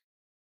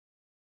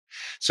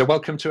So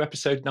welcome to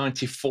episode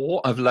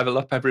 94 of Level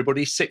Up,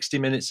 everybody. 60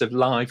 minutes of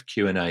live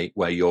Q&A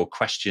where your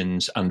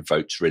questions and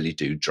votes really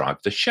do drive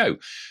the show.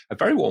 A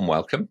very warm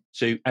welcome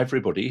to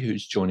everybody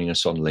who's joining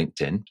us on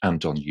LinkedIn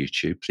and on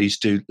YouTube. Please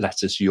do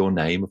let us your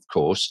name, of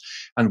course,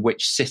 and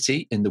which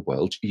city in the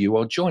world you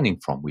are joining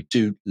from. We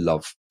do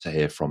love to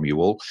hear from you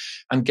all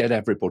and get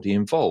everybody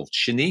involved.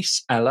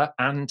 Shanice, Ella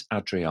and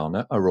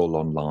Adriana are all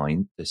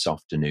online this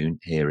afternoon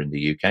here in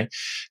the UK,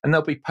 and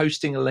they'll be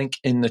posting a link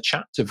in the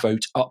chat to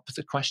vote up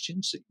the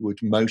questions that you would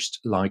most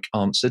like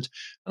answered,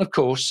 and of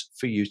course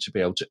for you to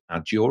be able to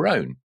add your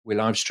own. We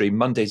live stream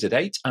Mondays at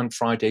 8 and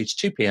Fridays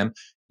 2 p.m.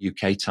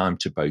 UK time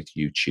to both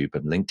YouTube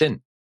and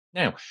LinkedIn.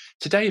 Now,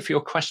 today, if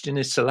your question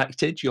is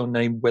selected, your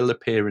name will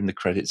appear in the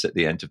credits at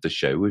the end of the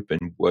show. We've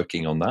been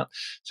working on that.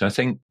 So I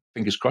think,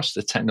 fingers crossed,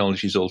 the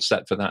technology is all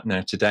set for that now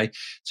today.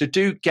 So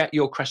do get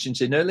your questions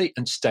in early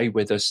and stay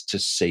with us to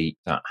see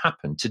that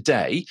happen.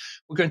 Today,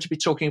 we're going to be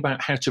talking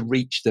about how to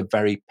reach the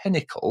very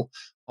pinnacle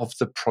of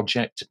the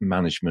project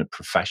management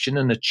profession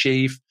and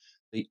achieve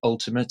the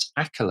ultimate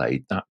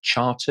accolade, that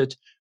chartered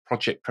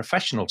project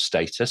professional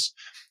status,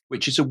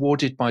 which is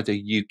awarded by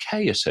the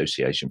UK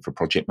Association for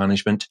Project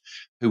Management,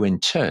 who in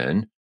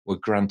turn were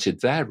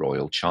granted their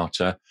royal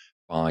charter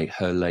by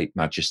Her late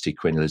Majesty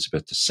Queen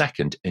Elizabeth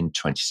II in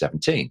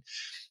 2017.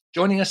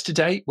 Joining us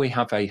today, we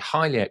have a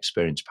highly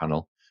experienced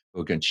panel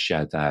who are going to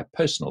share their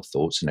personal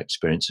thoughts and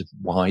experience of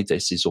why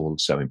this is all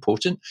so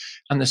important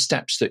and the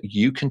steps that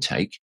you can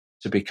take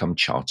to become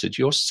chartered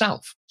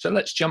yourself. So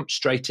let's jump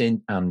straight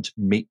in and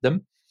meet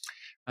them.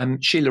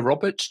 Shelia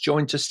Roberts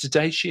joined us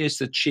today. She is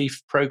the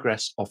Chief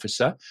Progress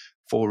Officer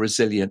for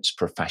Resilience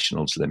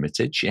Professionals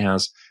Limited. She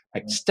has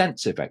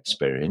extensive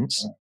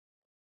experience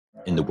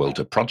in the world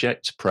of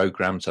projects,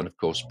 programs, and of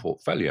course,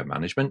 portfolio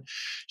management.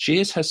 She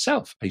is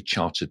herself a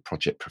chartered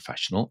project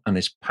professional and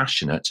is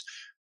passionate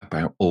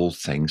about all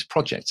things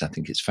projects. I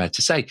think it's fair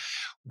to say.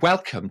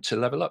 Welcome to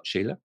Level Up,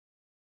 Shelia.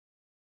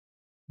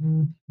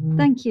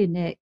 Thank you,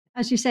 Nick.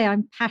 As you say,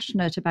 I'm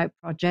passionate about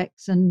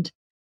projects and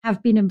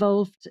have been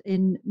involved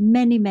in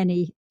many,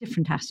 many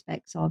different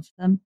aspects of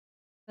them.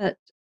 But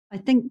I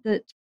think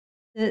that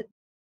the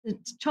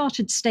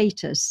chartered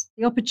status,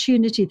 the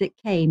opportunity that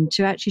came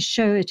to actually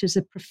show it as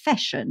a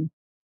profession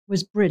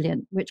was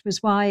brilliant, which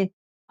was why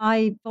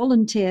I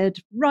volunteered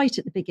right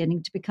at the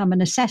beginning to become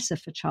an assessor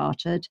for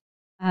chartered.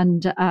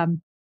 And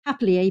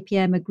happily,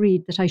 APM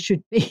agreed that I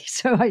should be.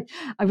 So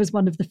I was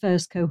one of the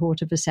first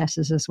cohort of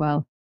assessors as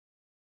well.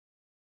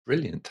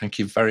 Brilliant. Thank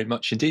you very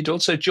much indeed.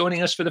 Also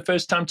joining us for the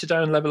first time today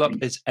on Level Up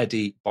is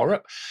Eddie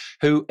Borup,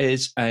 who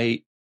is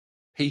a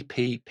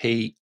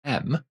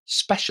PPPM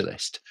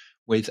specialist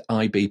with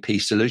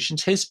IBP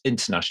Solutions. His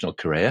international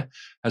career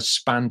has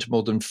spanned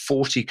more than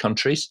 40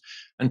 countries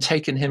and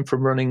taken him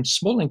from running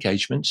small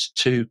engagements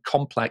to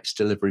complex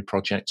delivery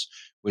projects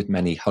with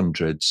many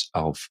hundreds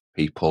of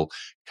people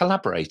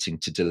collaborating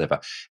to deliver.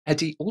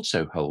 Eddie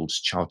also holds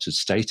chartered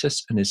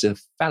status and is a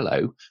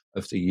fellow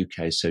of the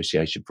UK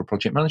Association for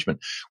Project Management.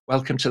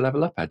 Welcome to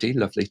Level Up, Eddie.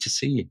 Lovely to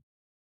see you.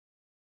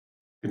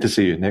 Good to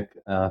see you, Nick.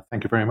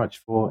 Thank you very much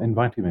for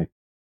inviting me.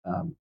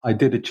 I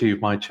did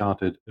achieve my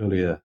chartered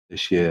earlier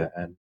this year,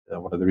 and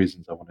one of the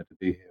reasons I wanted to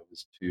be here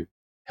was to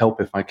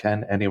help, if I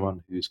can,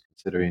 anyone who's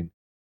considering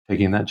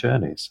taking that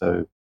journey.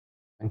 So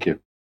thank you.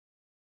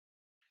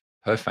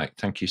 Perfect.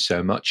 Thank you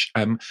so much.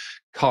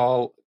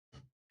 Carl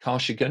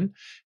Karshagen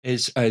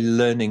is a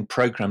learning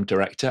program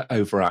director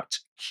over at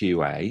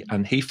QA,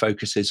 and he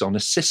focuses on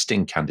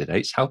assisting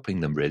candidates, helping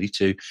them really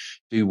to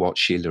do what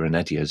Shelia and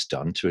Eddie has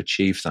done to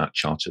achieve that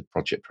chartered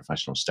project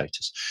professional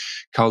status.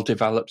 Carl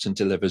develops and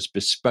delivers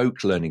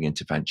bespoke learning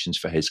interventions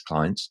for his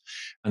clients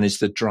and is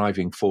the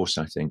driving force,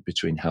 I think,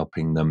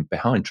 helping them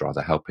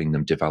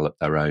develop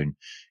their own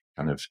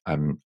kind of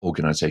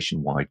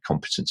organization-wide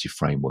competency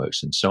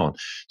frameworks and so on.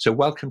 So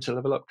welcome to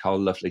Level Up, Carl.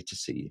 Lovely to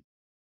see you.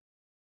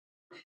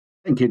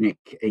 Thank you,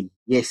 Nick.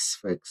 Yes,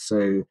 folks.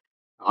 So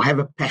I have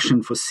a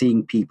passion for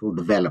seeing people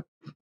develop.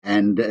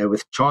 And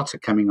with Charter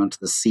coming onto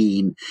the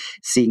scene,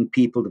 seeing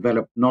people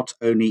develop not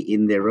only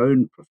in their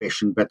own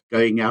profession, but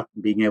going out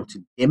and being able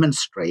to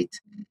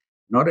demonstrate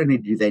not only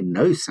do they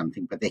know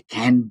something, but they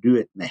can do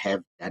it and they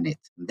have done it.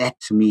 And that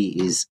to me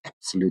is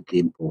absolutely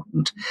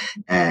important.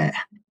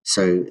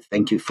 So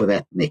thank you for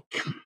that, Nick.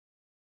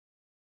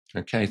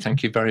 Okay,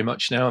 thank you very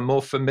much. Now, a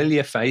more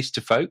familiar face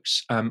to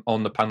folks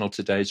on the panel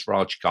today is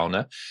Rajiv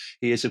Khanna.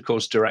 He is, of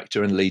course,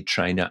 director and lead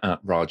trainer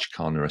at Rajiv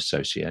Khanna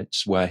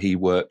Associates, where he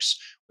works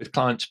with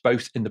clients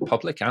both in the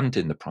public and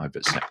in the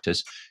private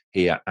sectors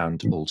here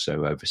and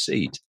also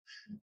overseas.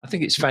 I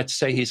think it's fair to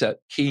say he's a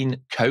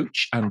keen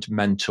coach and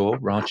mentor.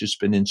 Raj has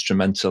been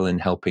instrumental in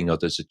helping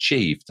others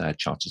achieve their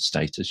chartered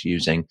status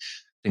using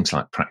things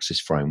like Praxis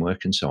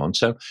Framework and so on.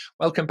 So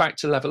welcome back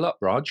to Level Up,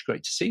 Raj.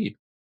 Great to see you.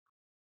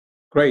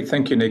 Great.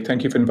 Thank you, Nick.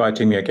 Thank you for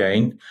inviting me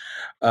again.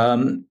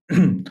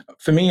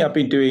 For me, I've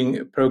been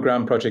doing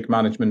program project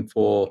management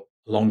for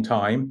a long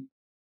time,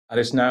 and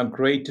it's now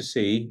great to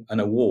see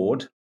an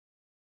award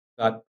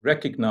that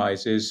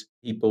recognizes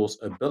people's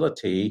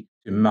ability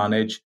to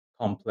manage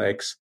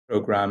complex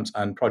programs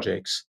and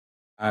projects.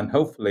 And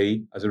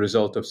hopefully, as a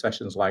result of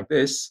sessions like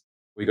this,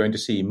 we're going to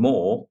see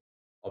more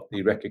of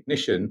the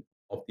recognition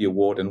of the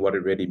award and what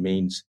it really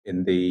means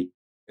in the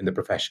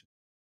profession.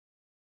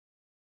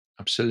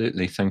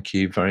 Absolutely. Thank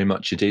you very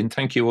much, Adine.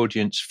 Thank you,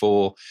 audience,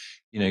 for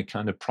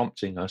kind of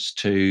prompting us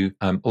to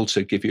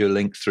also give you a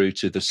link through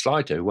to the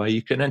Slido where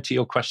you can enter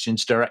your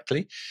questions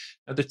directly.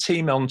 Now, the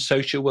team on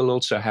social will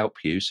also help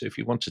you. So if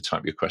you want to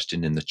type your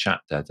question in the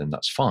chat there, then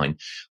that's fine.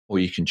 Or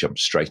you can jump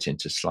straight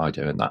into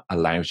Slido, and that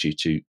allows you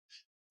to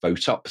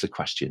vote up the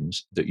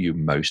questions that you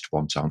most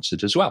want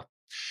answered as well.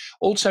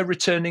 Also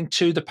returning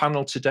to the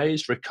panel today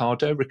is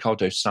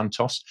Ricardo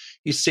Santos.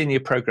 He's Senior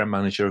Program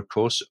Manager, of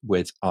course,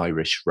 with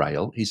Irish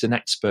Rail. He's an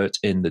expert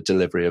in the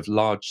delivery of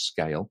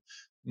large-scale,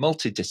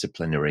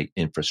 multidisciplinary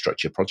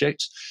infrastructure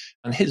projects.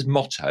 And his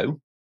motto,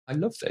 I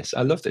love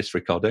this,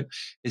 Ricardo,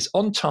 is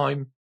on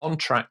time, on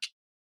track,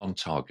 on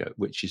target,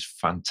 which is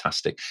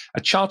fantastic. A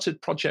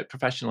chartered project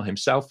professional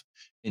himself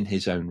in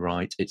his own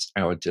right, it's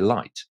our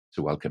delight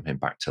to welcome him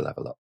back to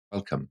Level Up.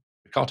 Welcome,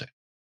 Ricardo.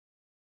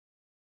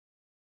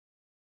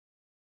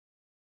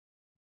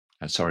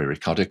 Sorry,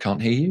 Ricardo, can't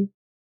hear you.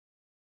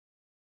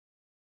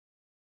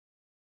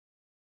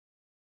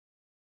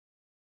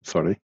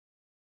 Sorry.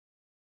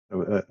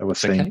 I was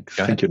saying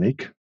thank you,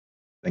 Nick.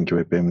 Thank you,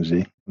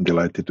 APMG. I'm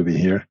delighted to be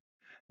here.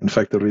 In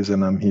fact, the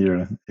reason I'm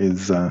here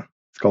is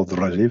it's called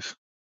Rajiv.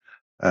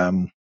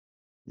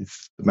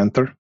 He's the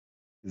mentor,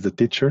 he's the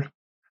teacher,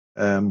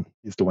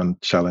 he's the one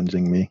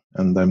challenging me,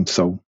 and I'm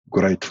so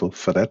grateful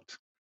for that.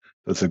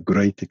 It was a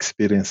great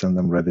experience, and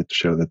I'm ready to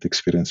share that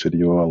experience with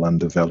you all and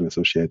the value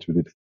associated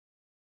with it.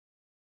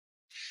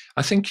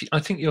 I think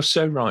you're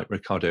so right,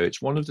 Ricardo.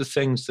 It's one of the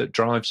things that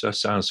drives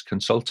us as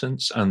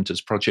consultants and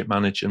as project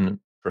management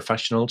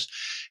professionals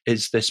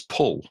is this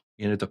pull,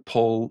 the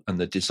pull and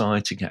the desire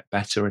to get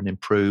better and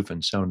improve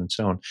and so on and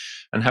so on.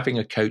 And having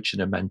a coach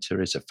and a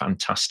mentor is a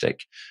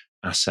fantastic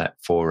asset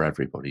for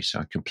everybody. So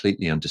I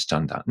completely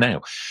understand that.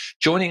 Now,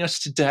 joining us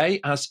today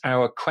as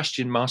our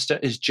question master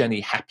is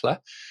Jenny Hepler.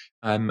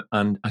 And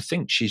I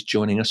think she's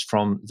joining us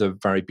from the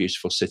very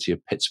beautiful city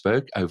of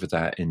Pittsburgh over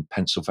there in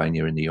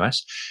Pennsylvania in the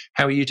US.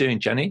 How are you doing,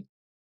 Jenny?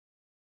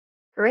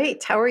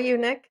 Great. How are you,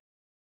 Nick?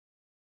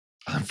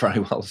 I'm very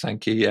well,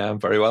 thank you. Yeah, I'm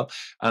very well.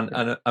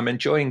 And I'm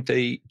enjoying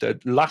the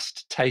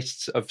last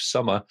tastes of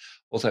summer,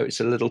 although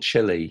it's a little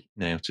chilly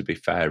now, to be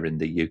fair, in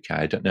the UK.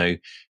 I don't know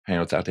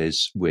how that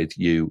is with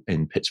you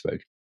in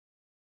Pittsburgh.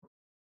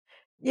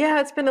 Yeah,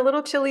 it's been a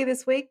little chilly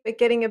this week, but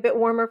getting a bit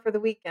warmer for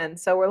the weekend.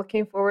 So we're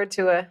looking forward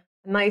to a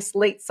nice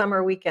late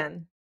summer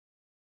weekend.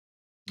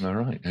 All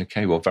right.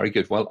 Okay. Well, very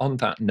good. Well, on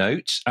that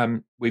note,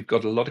 we've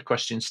got a lot of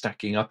questions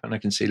stacking up, and I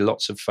can see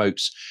lots of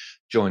folks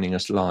joining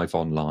us live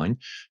online.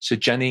 So,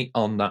 Jenny,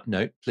 on that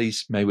note,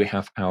 please, may we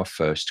have our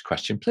first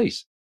question,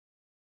 please?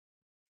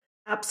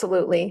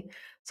 Absolutely.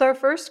 So our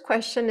first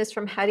question is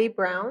from Hattie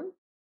Brown.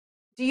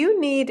 Do you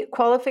need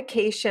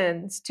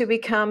qualifications to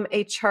become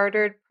a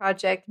chartered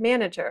project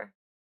manager?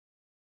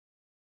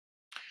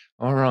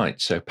 All right.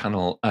 So,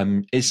 panel,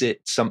 is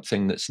it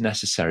something that's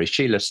necessary?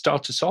 Sheila,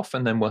 start us off,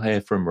 and then we'll hear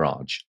from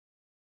Raj.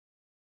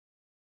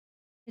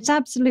 It's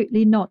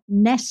absolutely not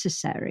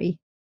necessary,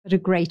 but a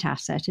great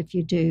asset if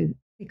you do,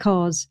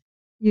 because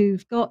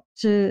you've got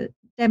to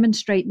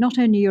demonstrate not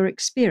only your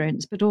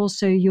experience, but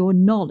also your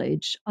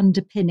knowledge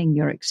underpinning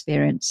your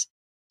experience.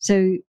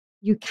 So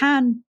you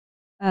can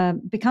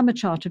become a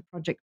chartered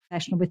project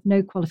professional with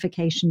no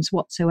qualifications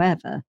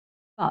whatsoever,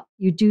 but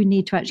you do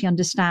need to actually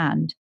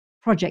understand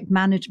project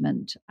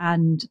management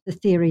and the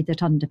theory that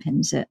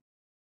underpins it.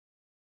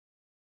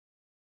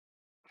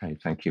 Okay,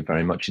 thank you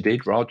very much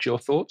indeed. Raj, your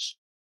thoughts?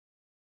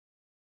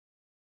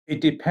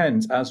 It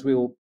depends, as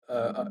we'll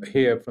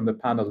hear from the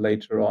panel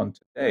later on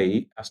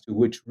today, as to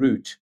which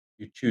route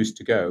you choose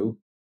to go.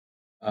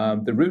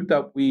 The route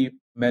that we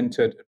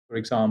mentored, for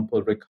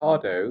example,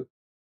 Ricardo,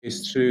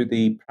 is through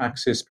the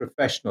Praxis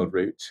professional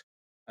route.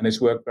 And it's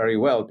worked very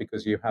well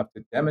because you have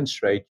to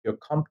demonstrate your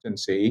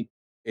competency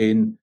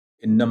in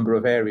a number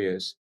of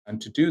areas.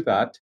 And to do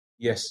that,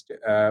 yes,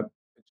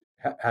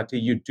 Hattie,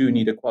 you do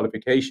need a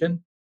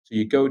qualification. So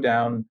you go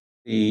down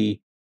the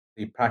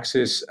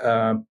Praxis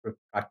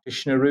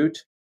practitioner route,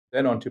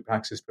 then on to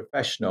Praxis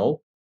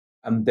professional,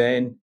 and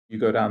then you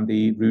go down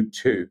the route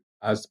 2,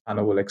 as the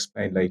panel will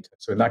explain later.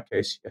 So in that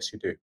case, yes, you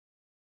do.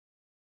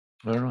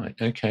 All right.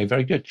 Okay.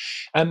 Very good.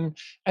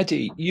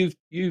 Eddie,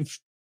 you've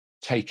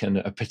taken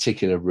a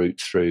particular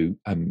route through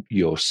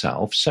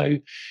yourself. So,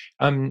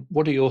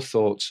 what are your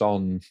thoughts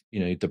on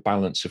the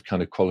balance of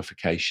kind of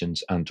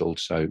qualifications and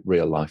also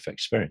real life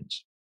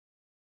experience?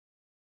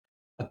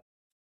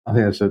 I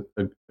think that's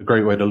a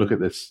great way to look at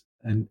this.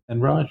 And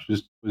Raj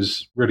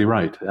was really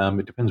right.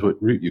 It depends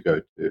what route you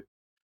go to.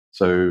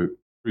 So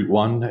route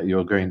 1,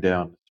 you're going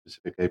down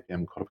specific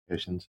APM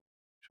qualifications.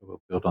 I'm sure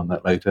we'll build on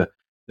that later.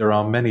 There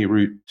are many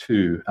route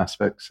 2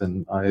 aspects,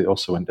 and I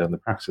also went down the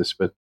Praxis,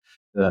 but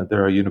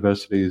there are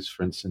universities,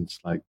 for instance,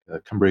 like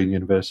Cumbrian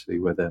University,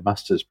 where their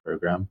master's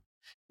program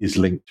is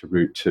linked to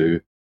route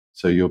 2.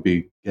 So you'll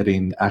be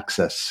getting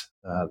access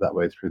that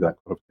way through that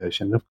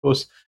qualification. And of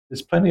course,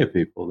 there's plenty of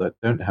people that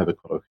don't have a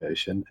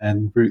qualification,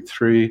 and Route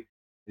 3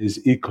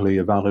 is equally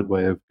a valid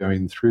way of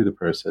going through the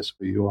process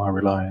where you are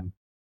relying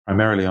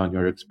primarily on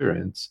your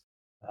experience,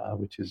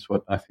 which is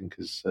what I think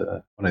is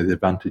one of the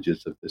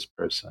advantages of this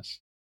process.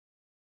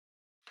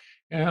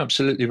 Yeah,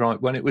 absolutely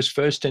right. When it was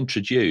first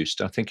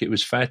introduced, I think it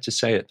was fair to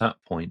say at that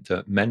point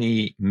that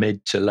many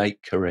mid to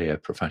late career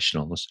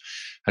professionals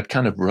had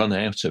kind of run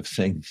out of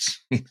things,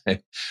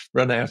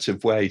 run out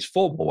of ways,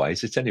 formal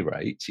ways at any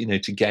rate,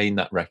 to gain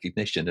that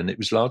recognition. And it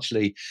was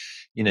largely,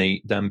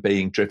 them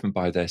being driven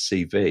by their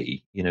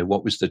CV,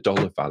 what was the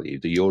dollar value,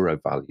 the euro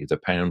value, the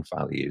pound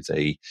value,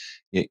 the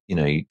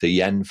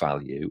yen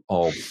value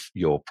of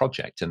your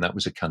project. And that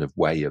was a kind of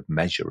way of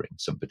measuring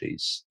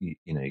somebody's,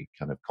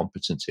 kind of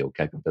competency or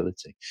capability.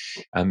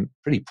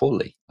 Pretty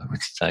poorly, I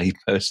would say,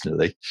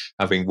 personally,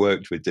 having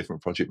worked with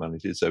different project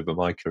managers over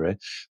my career.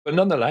 But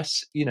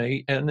nonetheless,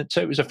 and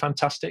so it was a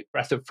fantastic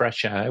breath of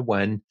fresh air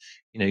when,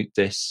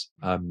 this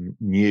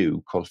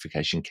new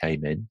qualification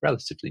came in,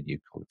 relatively new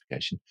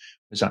qualification,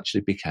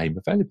 became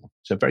available.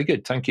 So very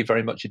good. Thank you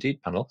very much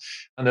indeed, panel.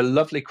 And a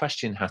lovely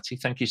question, Hattie.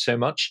 Thank you so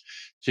much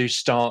to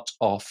start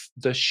off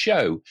the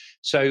show.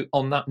 So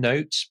on that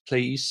note,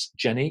 please,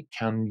 Jenny,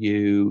 can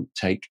you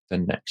take the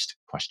next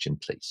question,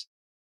 please?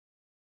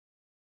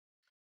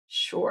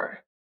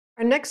 Sure.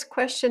 Our next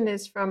question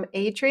is from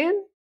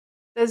Adrian.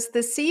 Does the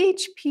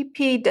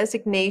CHPP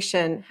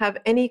designation have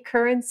any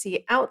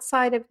currency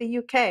outside of the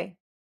UK?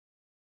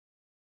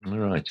 All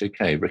right.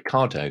 Okay.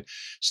 Ricardo,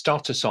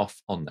 start us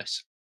off on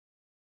this.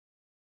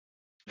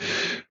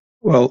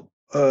 Well,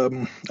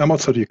 I'm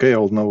outside the UK,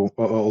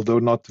 although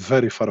not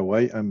very far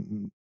away. I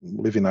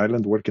live in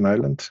Ireland, work in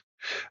Ireland.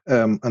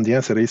 And the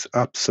answer is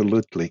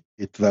absolutely,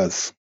 it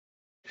does.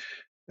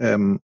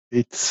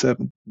 It's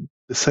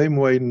the same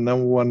way no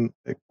one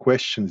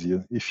questions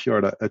you if you're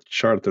a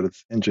chartered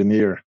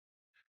engineer.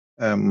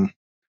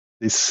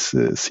 This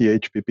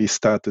CHPP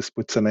status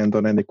puts an end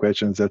on any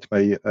questions that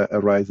may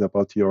arise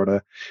about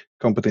your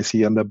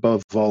competency and,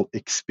 above all,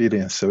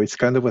 experience. So it's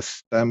kind of a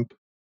stamp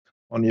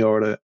on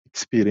your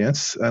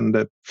experience.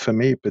 And for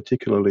me,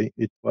 particularly,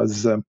 it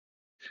was a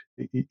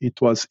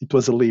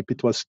leap.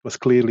 It was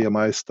clearly a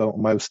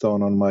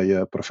milestone on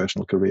my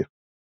professional career.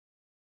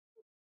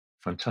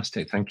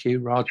 Fantastic. Thank you.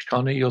 Raj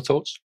Khanna, your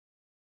thoughts?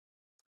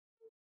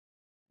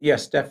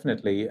 Yes,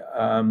 definitely.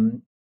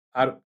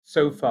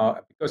 So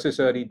far, because it's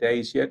early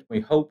days yet, we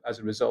hope as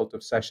a result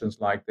of sessions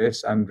like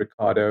this and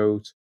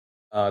Ricardo's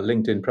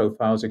LinkedIn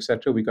profiles,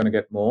 etc., we're going to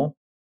get more.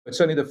 But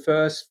certainly the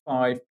first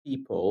 5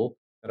 people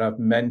that I've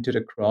mentored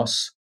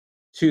across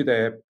to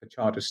their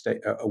charter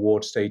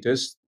award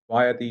status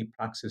via the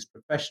Praxis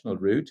professional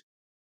route,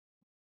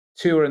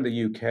 2 are in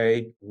the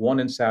UK, 1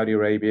 in Saudi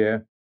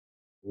Arabia,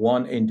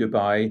 1 in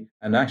Dubai,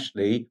 and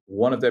actually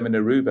one of them in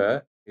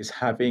Aruba is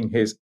having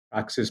his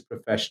Praxis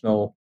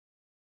professional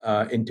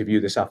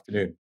interview this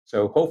afternoon.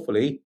 So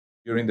hopefully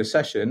during the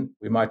session,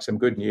 we might have some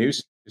good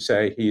news to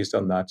say he has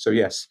done that. So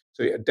yes,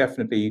 so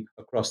definitely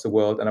across the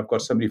world. And I've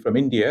got somebody from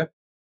India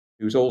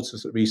who's also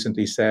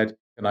recently said,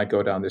 can I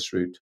go down this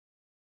route?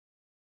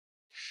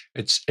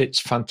 It's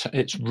fantastic.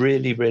 It's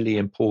really, really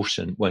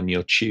important when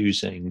you're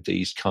choosing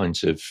these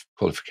kinds of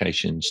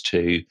qualifications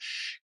to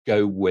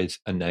go with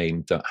a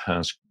name that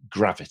has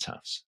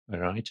gravitas, all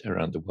right,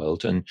 around the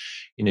world. And,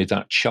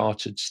 that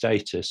chartered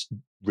status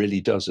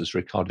really does, as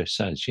Ricardo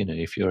says,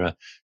 if you're a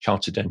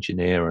chartered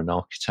engineer, an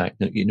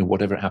architect,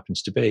 whatever it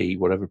happens to be,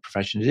 whatever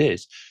profession it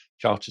is,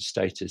 chartered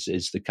status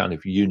is the kind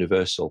of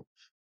universal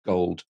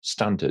gold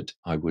standard,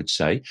 I would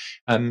say.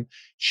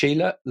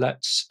 Shelia,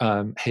 let's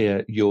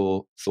hear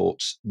your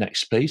thoughts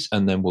next, please,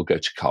 and then we'll go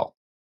to Carl.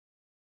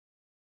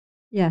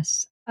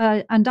 Yes,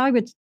 and I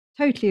would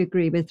totally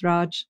agree with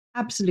Raj.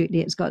 Absolutely,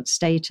 it's got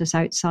status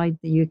outside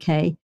the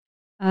UK.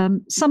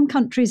 Some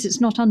countries it's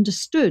not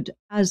understood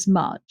as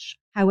much.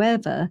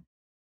 However,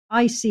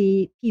 I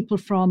see people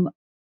from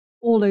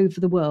all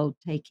over the world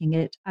taking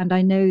it, and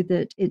I know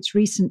that it's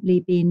recently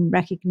been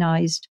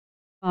recognised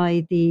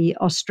by the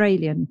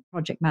Australian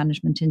Project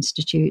Management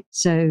Institute.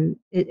 So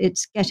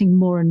it's getting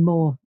more and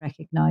more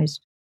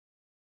recognised.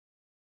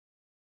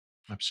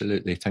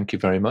 Absolutely. Thank you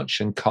very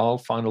much. And Carl,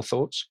 final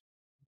thoughts?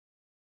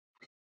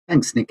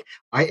 Thanks, Nick.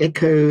 I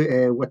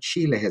echo what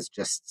Shelia has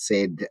just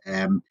said.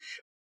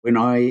 When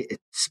I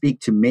speak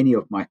to many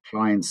of my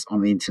clients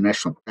on the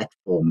international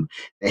platform,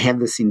 they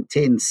have this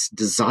intense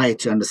desire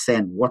to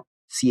understand what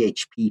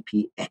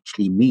CHPP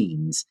actually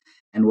means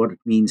and what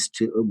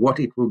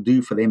it will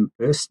do for them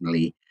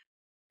personally.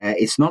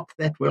 It's not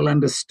that well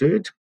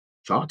understood,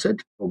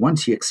 chartered, but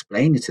once you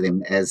explain it to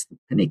them as the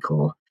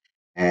pinnacle,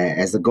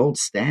 as the gold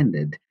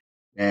standard,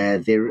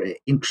 their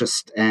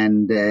interest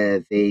and their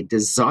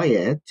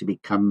desire to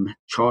become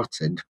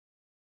chartered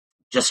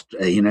just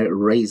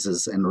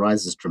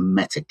rises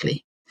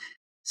dramatically.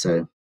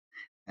 So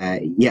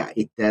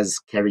it does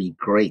carry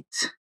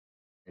great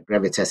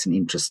gravitas and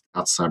interest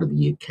outside of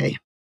the UK.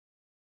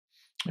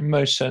 It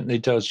most certainly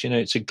does.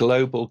 It's a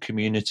global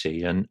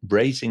community, and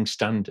raising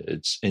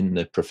standards in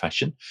the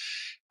profession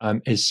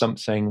is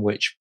something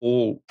which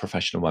all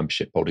professional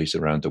membership bodies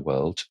around the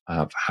world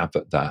have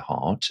at their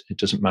heart. It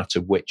doesn't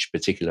matter which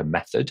particular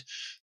method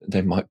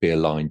they might be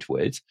aligned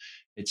with.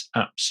 It's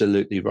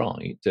absolutely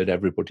right that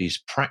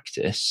everybody's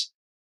practice,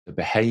 the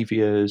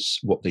behaviors,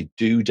 what they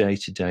do day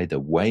to day, the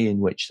way in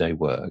which they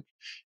work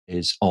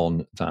is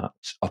on that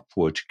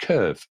upward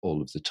curve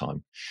all of the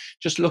time.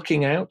 Just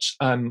looking out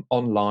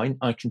online,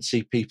 I can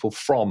see people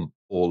from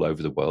all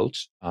over the world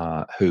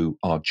who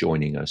are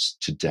joining us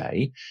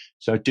today.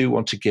 So I do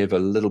want to give a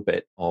little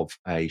bit of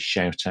a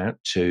shout out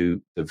to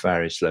the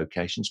various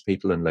locations,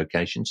 people and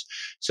locations.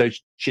 So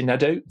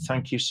Chinedu,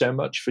 thank you so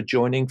much for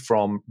joining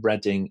from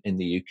Reading in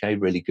the UK.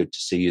 Really good to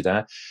see you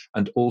there.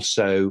 And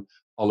also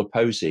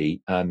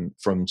Olaposi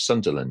from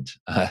Sunderland.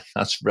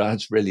 That's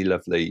really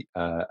lovely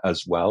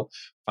as well.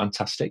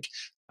 Fantastic.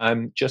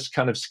 Just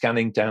kind of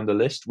scanning down the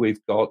list,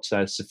 we've got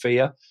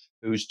Sophia,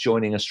 who's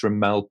joining us from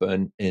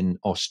Melbourne in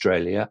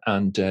Australia,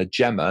 and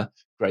Gemma,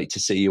 great to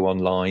see you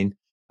online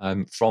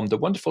from the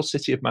wonderful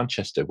city of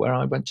Manchester, where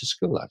I went to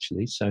school,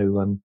 actually.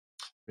 So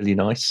really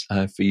nice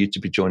for you to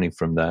be joining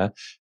from there.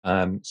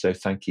 So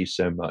thank you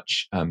so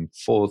much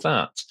for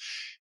that.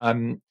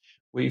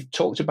 We've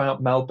talked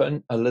about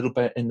Melbourne a little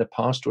bit in the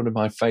past, one of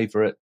my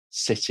favourite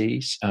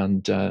cities,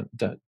 and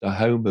the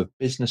home of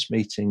business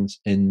meetings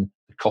in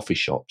the coffee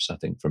shops, I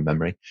think, from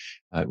memory.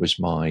 It was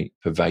my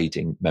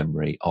pervading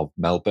memory of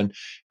Melbourne.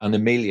 And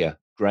Amelia,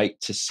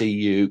 great to see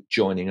you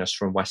joining us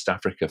from West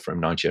Africa, from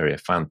Nigeria.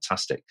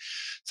 Fantastic.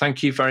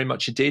 Thank you very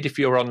much indeed. If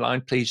you're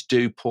online, please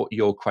do put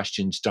your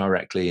questions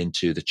directly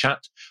into the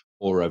chat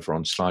or over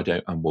on Slido,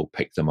 and we'll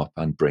pick them up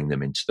and bring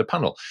them into the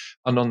panel.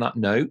 And on that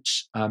note,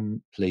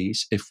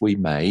 please, if we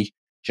may,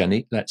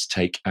 Jenny, let's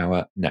take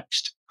our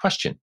next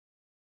question.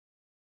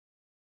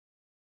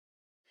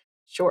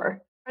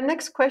 Sure. Our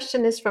next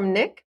question is from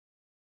Nick.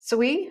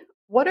 Sui,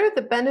 what are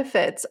the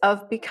benefits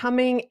of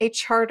becoming a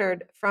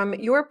chartered from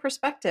your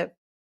perspective?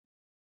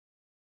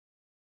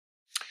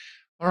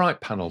 All right,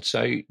 panel.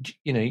 So,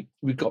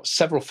 we've got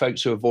several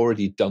folks who have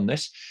already done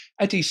this.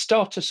 Eddie,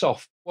 start us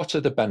off. What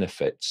are the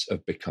benefits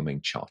of becoming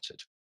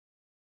chartered?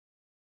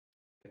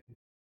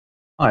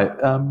 Hi.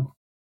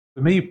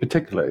 For me,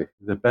 particularly,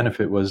 the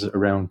benefit was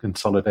around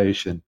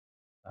consolidation.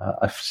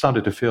 I've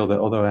started to feel that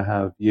although I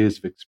have years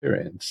of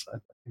experience, I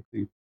think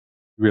we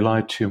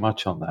rely too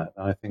much on that.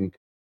 And I think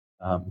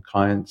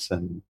clients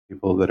and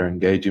people that are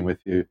engaging with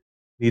you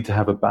need to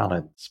have a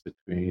balance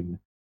between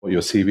what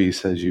your CV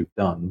says you've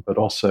done, but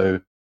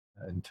also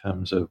in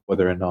terms of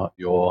whether or not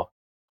you're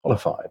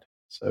qualified.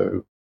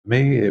 So for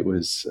me, it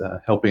was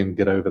helping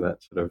get over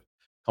that sort of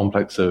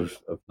complex of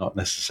not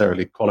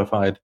necessarily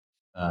qualified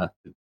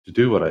to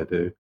do what I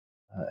do,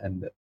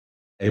 and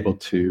able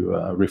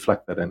to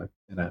reflect that in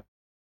a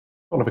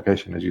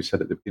qualification, as you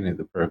said at the beginning of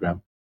the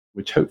program,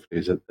 which hopefully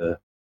is at the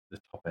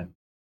top end.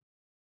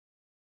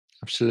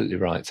 Absolutely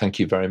right. Thank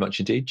you very much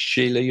indeed.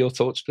 Sheila, your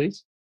thoughts,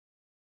 please?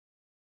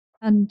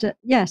 And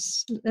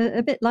yes,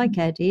 a bit like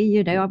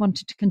Eddie, I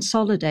wanted to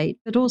consolidate,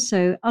 but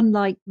also,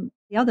 unlike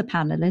the other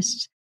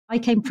panelists, I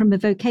came from a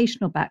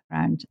vocational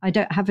background. I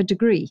don't have a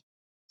degree.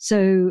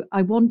 So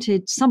I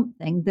wanted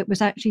something that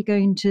was actually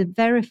going to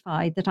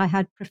verify that I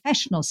had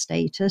professional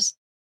status,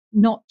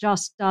 not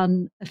just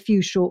done a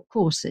few short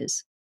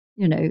courses.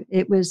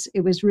 It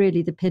was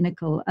really the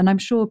pinnacle. And I'm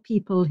sure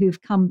people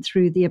who've come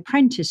through the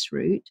apprentice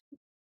route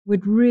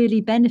would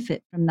really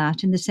benefit from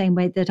that in the same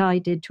way that I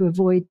did to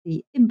avoid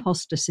the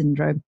imposter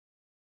syndrome.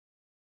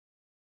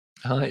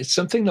 It's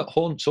something that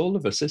haunts all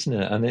of us, isn't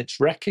it? And it's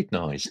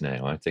recognised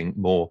now, I think,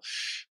 more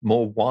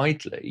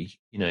widely,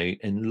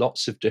 in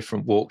lots of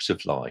different walks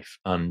of life.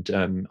 And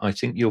I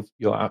think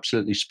you're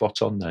absolutely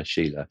spot on there,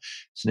 Sheila.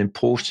 It's an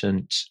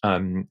important,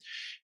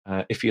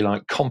 if you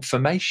like,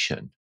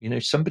 confirmation.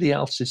 Somebody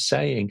else is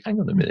saying, "Hang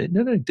on a minute,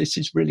 no, this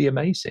is really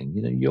amazing."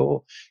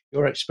 Your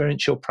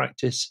experience, your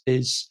practice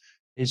is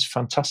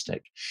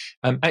fantastic.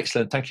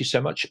 Excellent. Thank you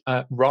so much.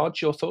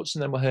 Raj, your thoughts,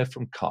 and then we'll hear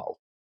from Carl.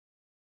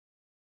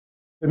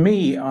 For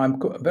me,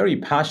 I'm very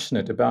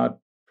passionate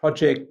about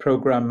project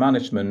program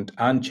management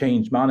and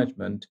change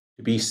management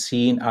to be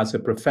seen as a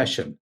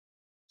profession.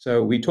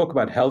 So we talk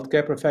about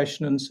healthcare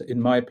professionals.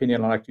 In my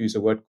opinion, I like to use a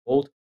word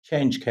called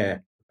change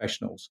care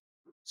professionals.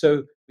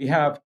 So we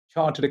have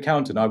chartered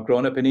accountant. I've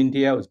grown up in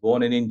India. I was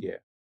born in India.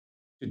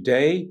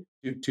 Today,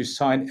 to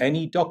sign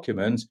any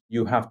documents,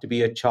 you have to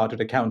be a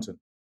chartered accountant.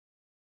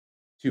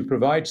 To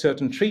provide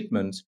certain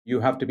treatments, you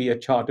have to be a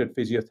chartered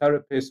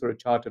physiotherapist or a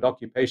chartered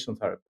occupational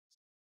therapist.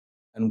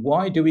 And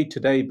why do we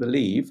today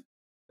believe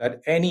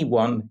that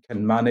anyone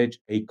can manage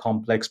a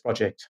complex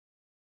project?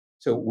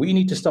 So we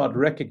need to start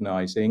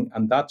recognizing,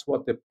 and that's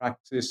what the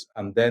practice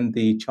and then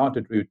the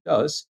chartered route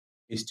does,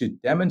 is to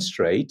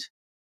demonstrate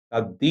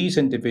that these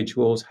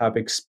individuals have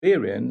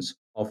experience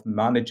of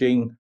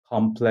managing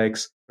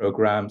complex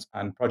programs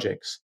and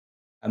projects.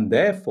 And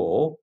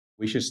therefore,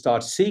 we should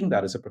start seeing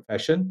that as a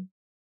profession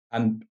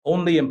and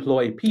only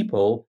employ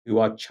people who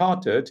are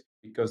chartered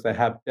because they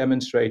have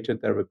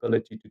demonstrated their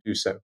ability to do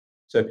so.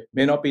 So it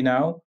may not be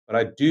now, but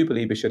I do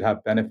believe it should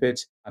have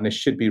benefits and it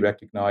should be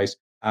recognized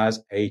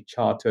as a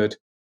chartered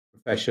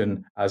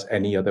profession as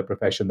any other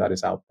profession that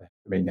is out there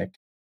for me, Nick.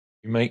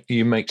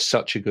 You make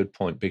such a good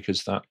point,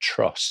 because that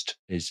trust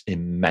is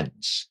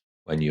immense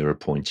when you're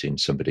appointing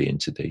somebody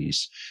into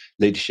these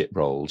leadership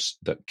roles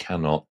that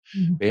cannot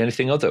be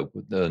anything other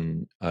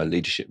than a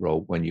leadership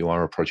role when you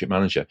are a project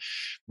manager.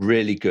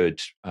 Really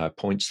good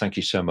points. Thank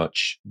you so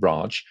much,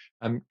 Raj.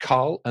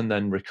 Carl, and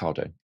then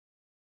Ricardo.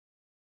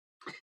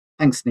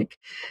 Thanks, Nick.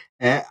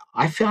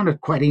 I found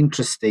it quite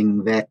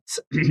interesting that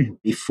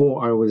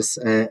before I was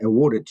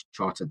awarded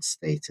chartered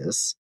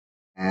status,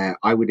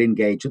 I would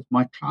engage with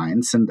my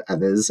clients and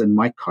others and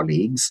my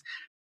colleagues,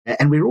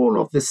 and we're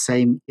all of the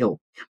same ilk.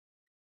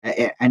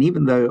 And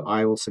even though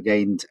I also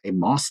gained a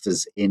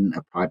master's in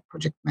applied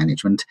project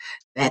management,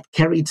 that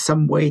carried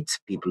some weight.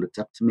 People looked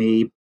up to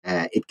me.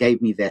 It gave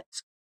me that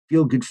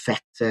feel-good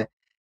factor.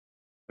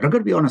 But I've got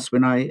to be honest,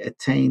 when I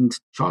attained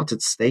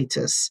chartered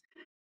status,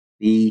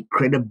 my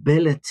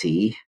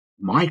credibility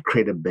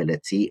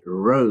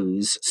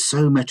rose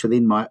so much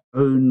within my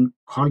own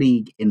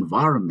colleague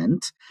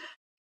environment,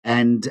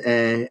 and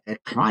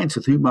clients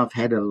with whom I've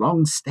had a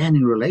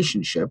long-standing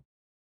relationship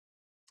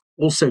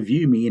also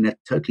view me in a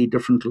totally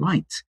different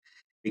light,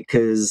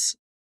 because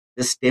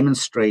this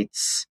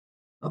demonstrates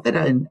not that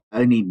I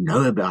only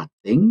know about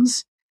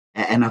things,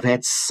 and I've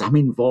had some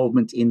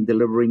involvement in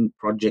delivering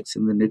projects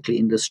in the nuclear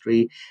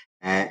industry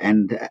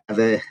and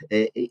other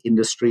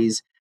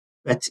industries,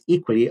 but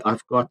equally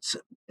I've got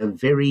a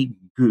very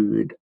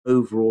good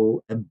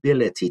overall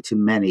ability to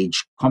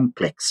manage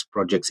complex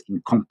projects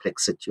in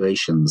complex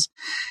situations.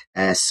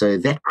 So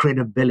that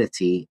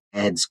credibility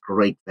adds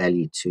great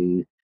value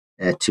to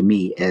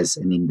me as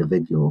an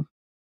individual.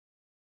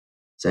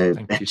 So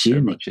Thank back you to you, so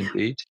Nick. much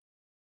indeed.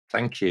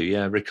 Thank you.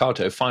 Yeah,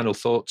 Ricardo, final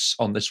thoughts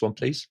on this one,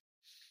 please.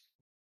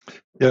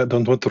 Yeah, I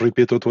don't want to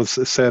repeat what was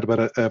said,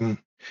 but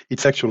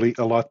it's actually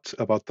a lot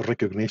about the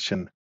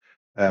recognition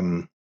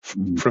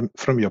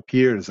from your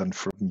peers and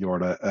from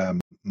your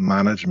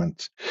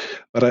management.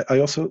 But I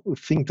also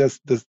think there's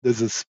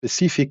a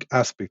specific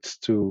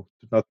aspect to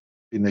not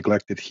be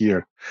neglected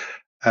here.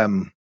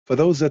 For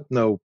those that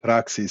know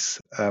praxis,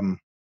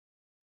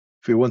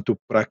 if you want to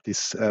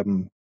practice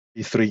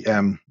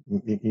E3M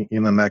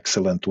in an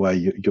excellent way,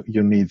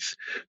 you need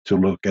to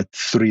look at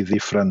three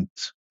different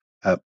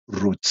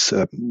routes,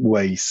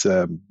 ways,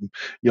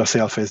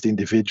 yourself as the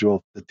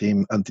individual, the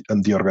team,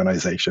 and the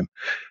organization.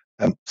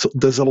 So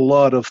there's a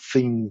lot of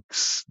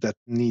things that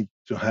need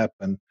to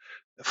happen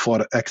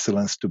for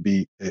excellence to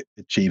be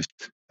achieved.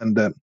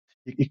 And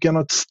you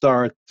cannot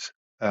start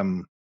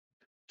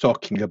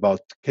talking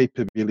about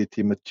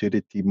capability,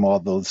 maturity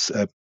models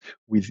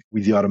with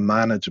your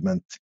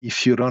management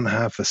if you don't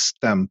have a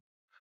stamp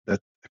that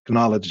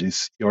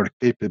acknowledges your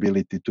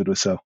capability to do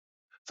so.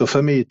 So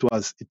for me, it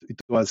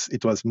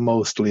was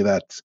mostly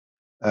that.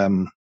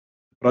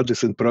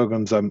 Projects and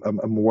programs I'm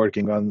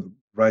working on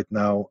right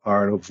now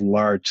are of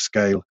large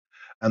scale,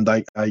 and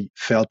I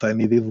felt I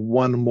needed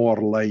one more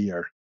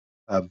layer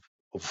of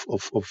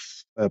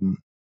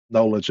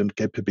knowledge and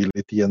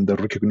capability and the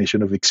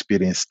recognition of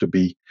experience to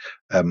be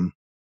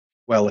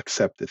well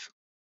accepted.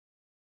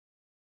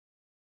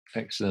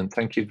 Excellent.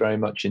 Thank you very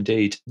much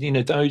indeed.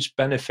 Those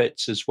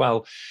benefits as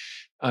well.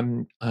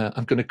 I'm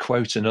going to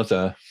quote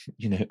another,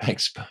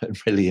 expert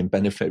really in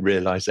benefit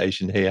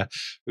realization here,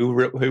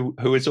 who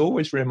has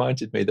always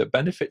reminded me that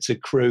benefits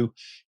accrue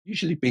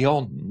usually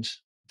beyond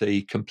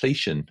the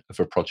completion of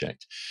a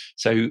project.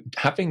 So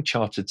having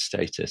chartered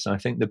status, I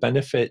think the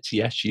benefits,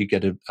 yes, you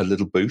get a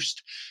little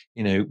boost,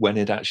 when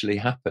it actually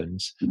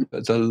happens,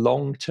 but the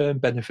long-term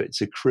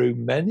benefits accrue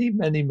many,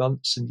 many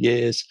months and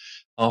years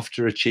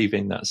after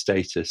achieving that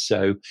status.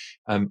 So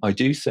I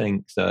do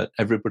think that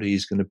everybody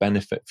is going to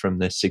benefit from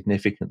this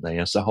significantly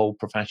as the whole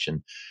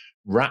profession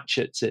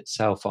ratchets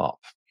itself up,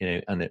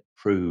 and it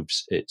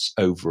proves its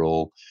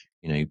overall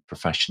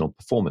professional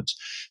performance.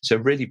 So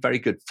really very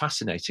good,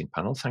 fascinating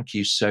panel. Thank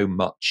you so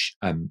much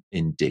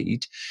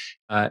indeed.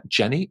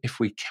 Jenny,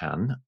 if we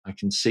can, I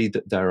can see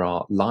that there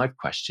are live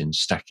questions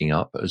stacking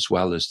up as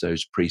well as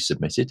those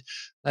pre-submitted.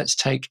 Let's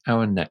take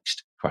our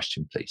next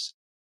question, please.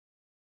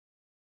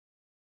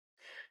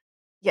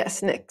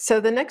 Yes, Nick. So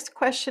the next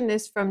question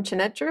is from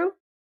Chinedru.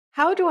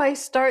 How do I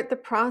start the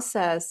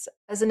process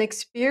as an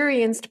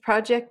experienced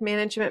project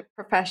management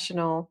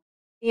professional?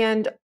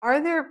 And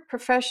are there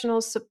professional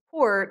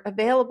support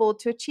available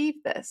to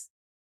achieve this?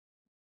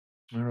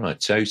 All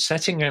right. So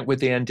setting out with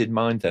the end in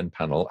mind then,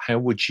 panel, how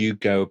would you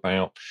go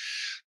about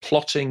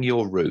plotting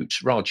your route?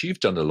 Raj, you've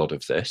done a lot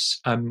of this.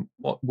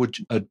 What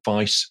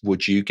advice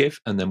would you give?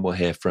 And then we'll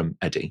hear from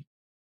Eddie.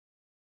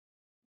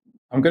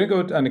 I'm going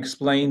to go and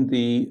explain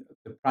the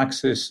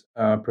Praxis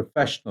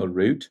professional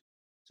route.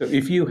 So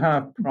if you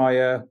have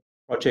prior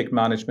project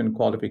management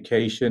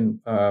qualification,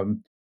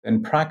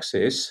 then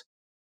Praxis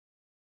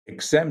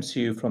exempts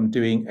you from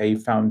doing a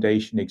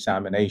foundation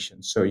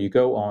examination. So you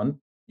go on,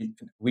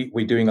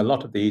 we're doing a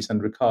lot of these,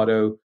 and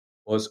Ricardo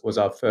was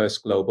our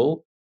first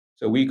global.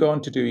 So we go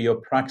on to do your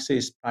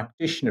Praxis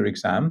practitioner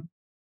exam.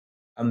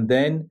 And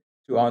then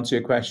to answer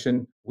your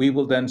question, we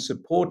will then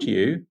support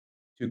you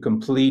to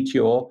complete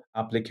your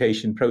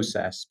application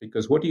process.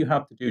 Because what you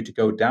have to do to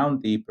go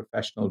down the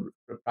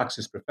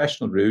praxis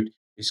professional route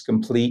is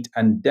complete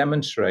and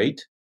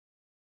demonstrate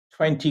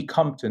 20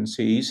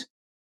 competencies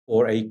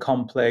for a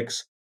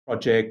complex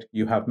project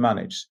you have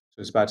managed. So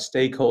it's about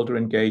stakeholder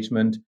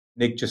engagement.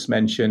 Nick just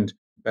mentioned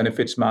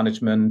benefits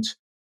management,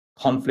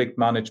 conflict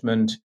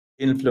management,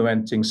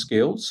 influencing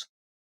skills.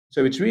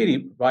 So it's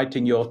really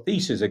writing your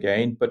thesis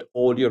again, but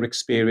all your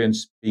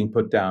experience being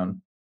put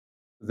down.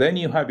 Then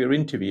you have your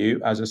interview.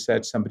 As I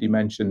said, somebody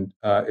mentioned,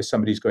 if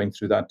somebody's going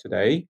through that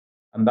today,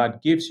 and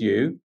that gives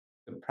you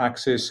the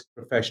praxis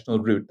professional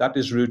route. That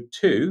is route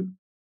 2,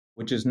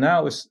 which is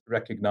now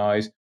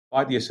recognized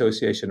by the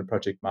Association of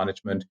Project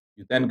Management.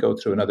 You then go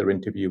through another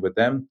interview with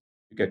them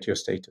to get your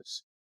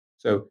status.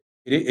 So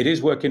it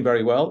is working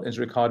very well, as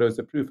Ricardo is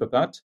the proof of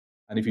that.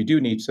 And if you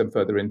do need some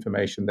further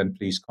information, then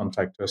please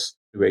contact us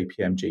through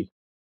APMG.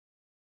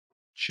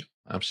 Sure,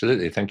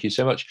 absolutely. Thank you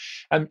so much.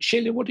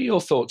 Shelia, what are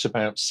your thoughts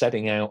about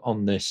setting out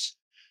on this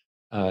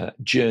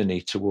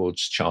journey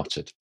towards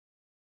chartered?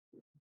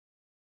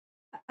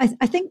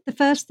 I think the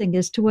first thing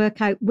is to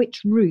work out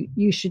which route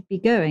you should be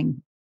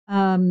going.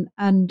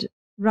 And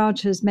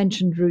Raj has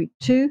mentioned route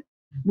 2.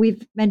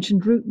 We've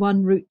mentioned route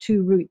 1, route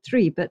 2, route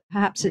 3, but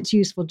perhaps it's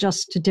useful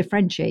just to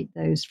differentiate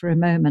those for a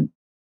moment.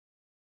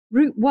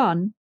 Route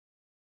 1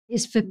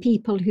 is for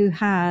people who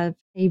have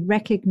a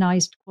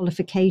recognized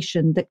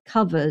qualification that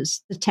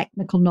covers the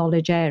technical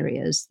knowledge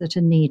areas that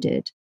are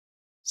needed.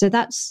 So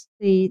that's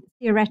the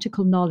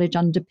theoretical knowledge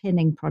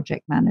underpinning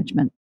project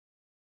management.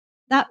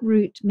 That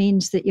route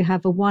means that you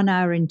have a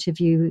 1-hour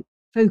interview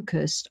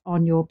focused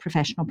on your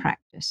professional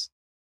practice.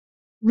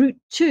 Route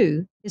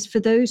 2 is for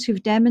those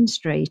who've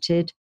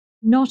demonstrated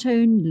not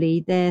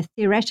only their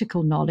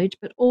theoretical knowledge,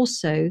 but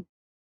also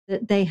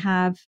that they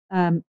have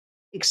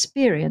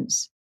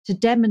experience to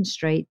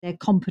demonstrate their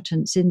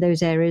competence in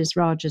those areas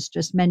Raj has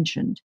just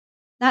mentioned.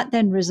 That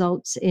then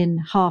results in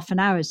half an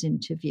hour's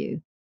interview,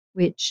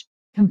 which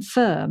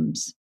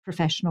confirms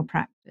professional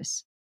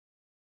practice.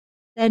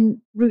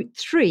 Then route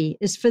 3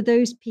 is for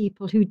those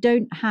people who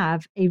don't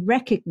have a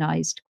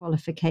recognized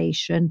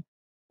qualification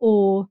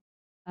or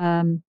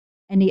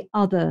any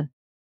other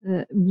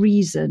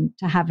reason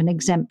to have an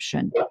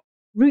exemption.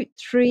 Route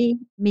 3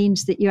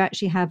 means that you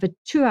actually have a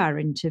 2-hour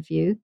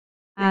interview,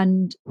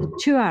 and the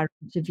 2-hour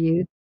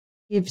interview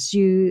gives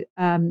you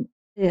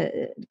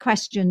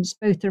questions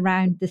both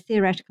around the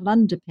theoretical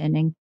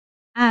underpinning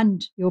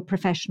and your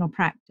professional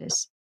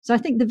practice. So I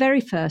think the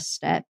very first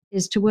step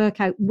is to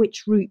work out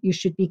which route you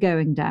should be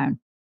going down.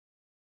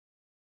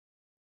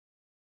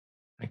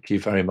 Thank you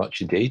very much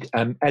indeed.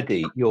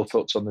 Eddie, your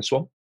thoughts on this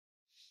one?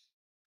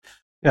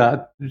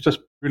 Yeah, just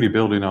really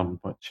building on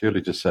what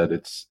Shelia just said,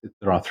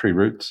 there are 3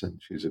 routes, and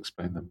she's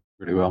explained them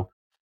really well.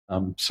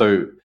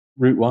 So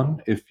route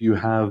 1, if you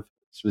have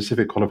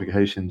specific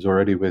qualifications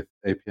already with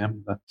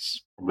APM,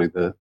 that's probably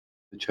the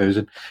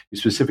chosen. You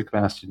specifically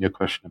asked in your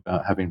question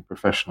about having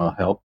professional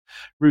help.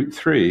 Route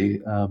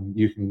 3,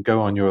 you can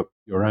go on your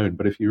own,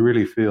 but if you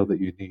really feel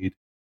that you need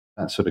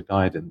that sort of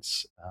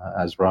guidance,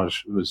 as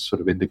Raj was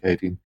sort of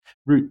indicating,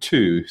 route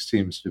 2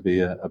 seems to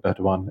be a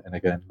better one. And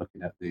again,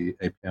 looking at the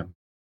APM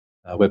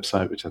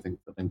website, which I think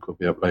the link will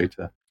be up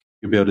later,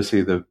 you'll be able to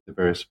see the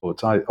various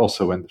supports. I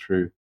also went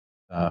through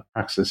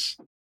Praxis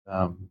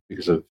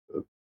because of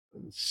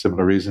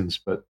similar reasons,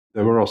 but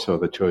there were also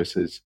other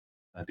choices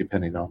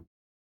depending on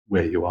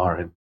where you are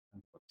and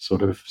what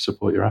sort of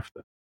support you're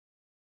after.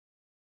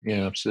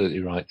 Yeah,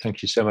 absolutely right.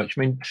 Thank you so much.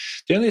 I mean,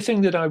 the only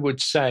thing that I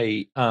would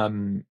say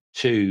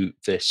to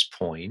this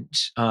point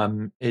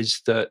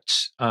is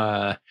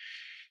that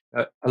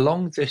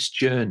along this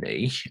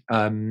journey,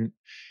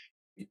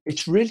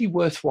 it's really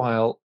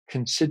worthwhile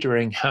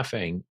considering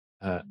having,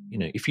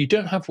 if you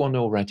don't have one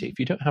already, if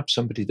you don't have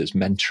somebody that's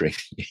mentoring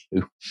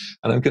you,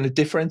 and I'm going to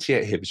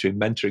differentiate here between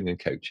mentoring and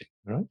coaching,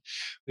 right?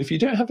 If you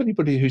don't have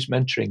anybody who's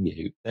mentoring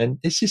you, then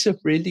this is a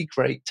really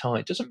great time.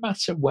 It doesn't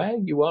matter where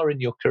you are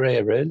in your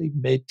career, early,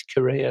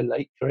 mid-career,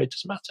 late career, it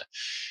doesn't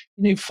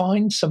matter.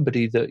 Find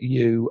somebody that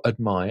you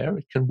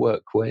admire, can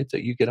work with,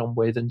 that you get on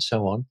with, and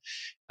so on,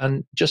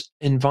 and just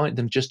invite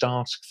them, just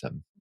ask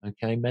them.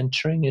 Okay,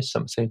 mentoring is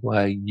something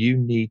where you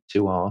need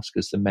to ask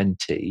as the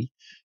mentee,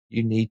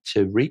 you need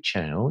to reach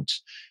out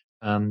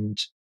and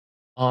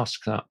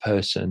ask that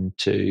person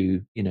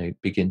to,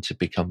 begin to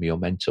become your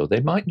mentor. They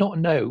might not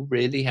know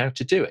really how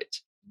to do it.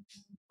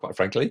 Quite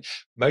frankly,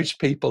 most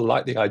people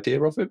like the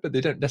idea of it, but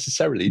they don't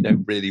necessarily know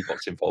really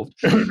what's involved.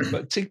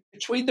 But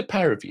between the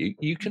pair of you,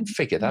 you can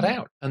figure that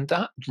out. And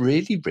that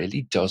really,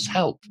 really does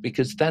help,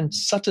 because then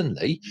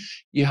suddenly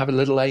you have a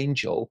little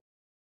angel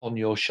on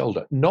your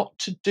shoulder, not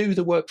to do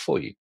the work for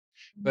you,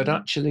 but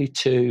actually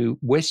to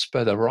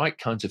whisper the right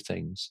kinds of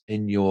things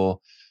in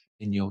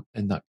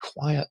that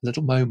quiet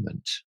little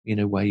moment,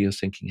 where you're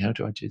thinking, how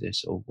do I do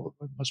this? Or what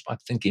was I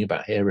thinking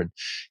about here? And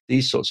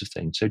these sorts of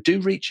things. So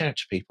do reach out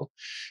to people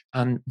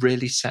and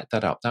really set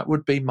that up. That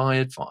would be my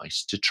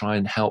advice to try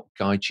and help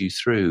guide you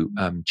through,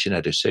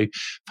 Chinedu. So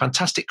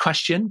fantastic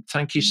question.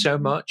 Thank you so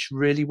much.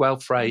 Really well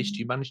phrased.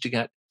 You managed to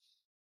get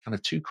kind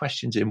of 2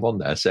 questions in one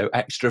there. So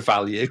extra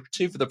value,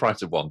 2 for the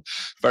price of 1.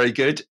 Very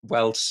good.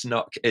 Well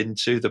snuck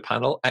into the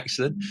panel.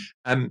 Excellent.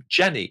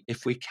 Jenny,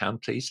 if we can,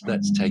 please,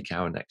 let's take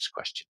our next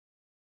question.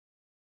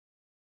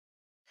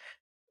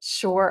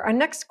 Sure. Our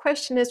next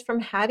question is from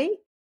Hattie.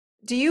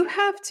 Do you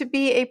have to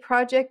be a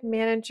project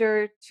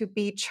manager to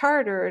be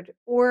chartered,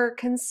 or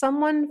can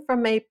someone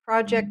from a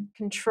project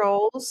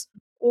controls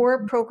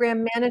or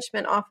program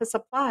management office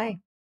apply?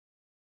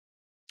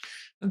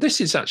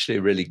 This is actually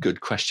a really good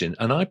question.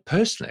 And I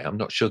personally, I'm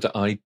not sure that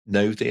I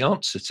know the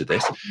answer to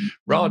this.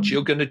 Raj,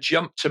 you're going to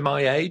jump to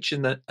my age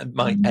and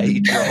my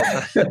age,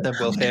 rather, and then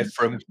we'll hear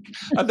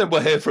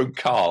from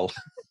Carl.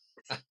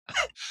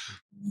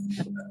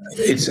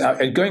 It's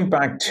going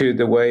back to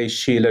the way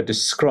Shelia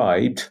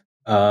described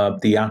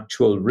the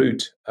actual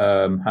route,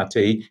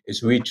 Hattie,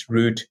 is which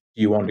route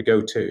do you want to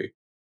go to?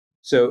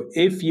 So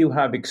if you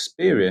have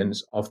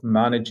experience of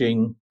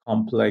managing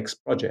complex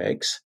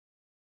projects,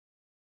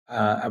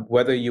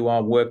 whether you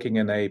are working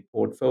in a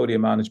portfolio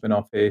management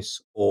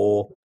office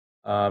or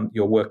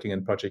you're working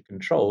in project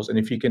controls, and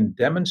if you can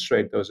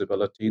demonstrate those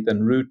abilities,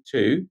 then route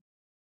 2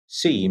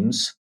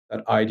 seems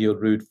that ideal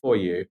route for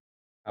you.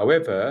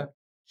 However,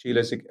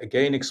 Sheila's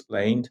again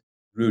explained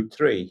route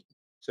 3.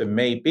 So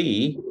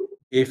maybe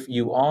if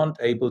you aren't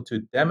able to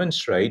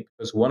demonstrate,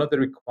 because one of the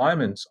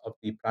requirements of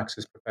the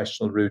praxis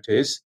professional route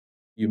is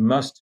you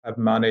must have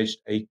managed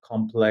a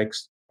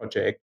complex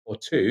project or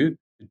 2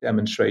 to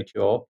demonstrate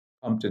your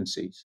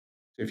competencies.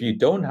 So if you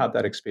don't have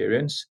that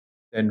experience,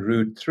 then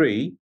route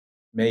 3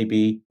 may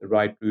be the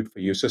right route for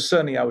you. So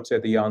certainly I would say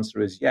the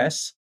answer is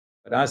yes,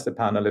 but as the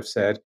panel have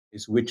said,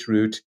 is which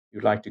route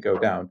you'd like to go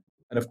down.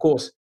 And of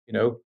course,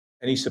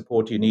 any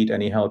support you need,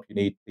 any help you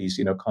need, please,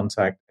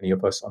 contact any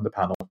of us on the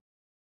panel.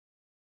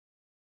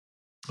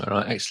 All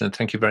right, excellent.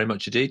 Thank you very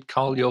much indeed.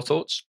 Carl, your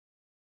thoughts?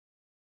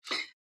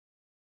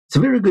 It's a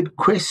very good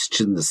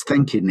question.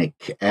 Thank you,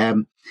 Nick.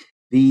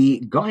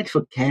 The guide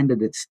for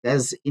candidates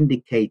does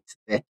indicate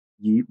that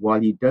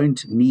while you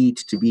don't need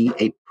to be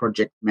a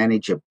project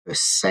manager per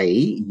se,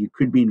 you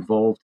could be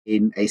involved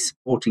in a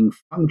supporting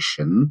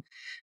function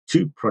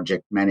to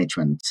project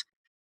management.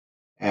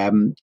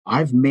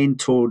 I've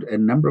mentored a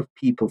number of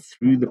people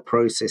through the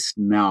process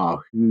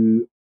now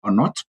who are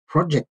not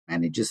project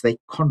managers, they're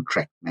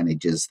contract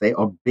managers, they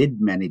are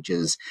bid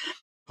managers,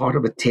 part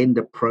of a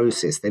tender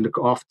process. They look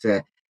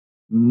after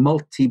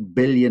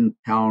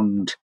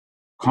multi-billion-pound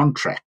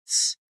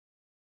contracts,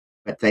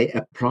 but they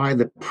apply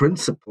the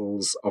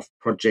principles of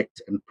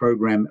project and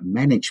program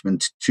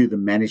management to the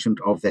management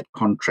of that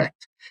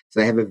contract. So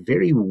they have a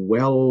very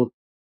well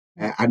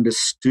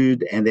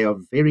understood, and they are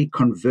very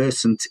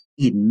conversant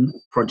in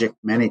project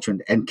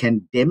management and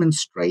can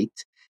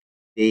demonstrate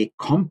their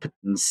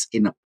competence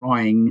in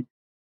applying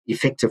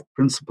effective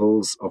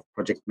principles of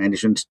project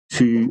management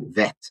to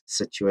that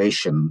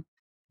situation.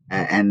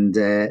 And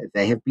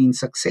they have been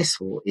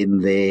successful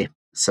in their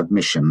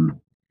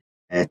submission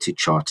to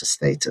charter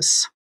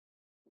status.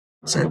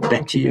 So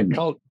back to you,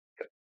 Carl.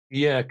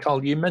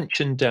 Carl, you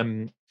mentioned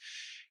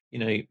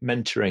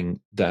mentoring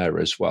there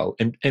as well.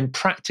 In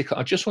practical,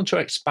 I just want to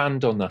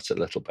expand on that a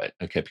little bit,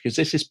 okay? Because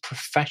this is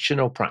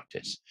professional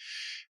practice,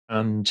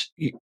 and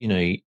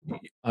I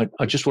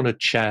just want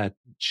to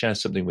share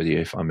something with you,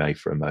 if I may,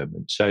 for a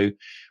moment. So,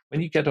 when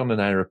you get on an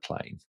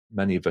aeroplane,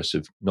 many of us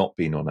have not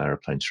been on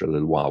aeroplanes for a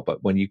little while,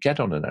 but when you get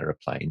on an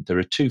aeroplane, there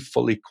are 2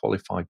 fully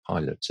qualified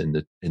pilots in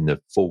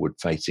the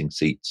forward-facing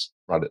seats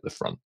right at the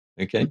front.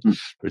 Okay,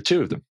 there are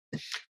 2 of them.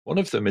 One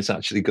of them is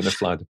actually going to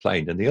fly the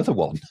plane, and the other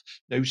one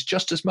knows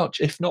just as much,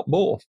 if not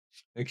more,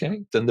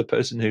 okay, than the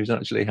person who's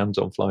actually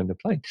hands-on flying the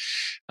plane.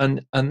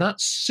 And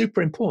that's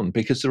super important,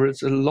 because there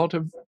is a lot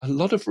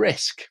of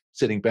risk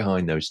sitting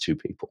behind those 2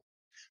 people.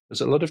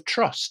 There's a lot of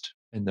trust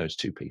in those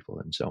 2 people,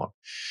 and so on.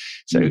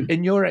 So,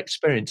 in your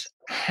experience,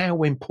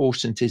 how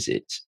important is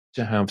it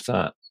to have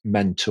that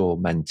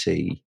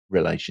mentor-mentee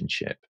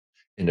relationship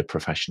in a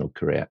professional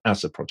career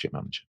as a project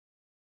manager?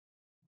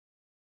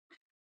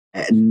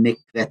 Nick,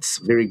 that's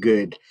very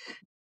good.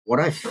 What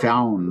I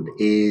found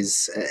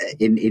is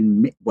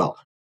in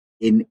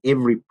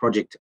every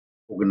project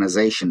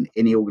organization,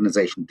 any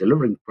organization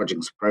delivering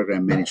projects,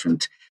 program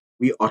management,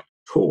 we are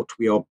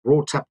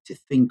brought up to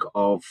think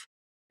of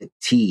the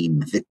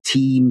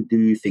team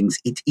do things.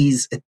 It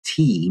is a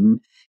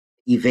team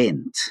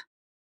event.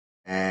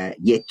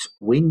 Yet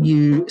when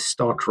you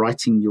start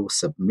writing your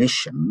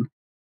submission,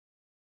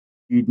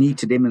 you need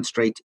to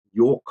demonstrate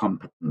your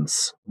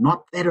competence,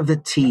 not that of the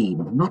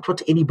team, not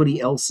what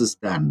anybody else has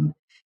done.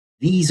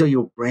 These are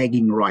your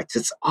bragging rights.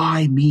 It's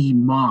I, me,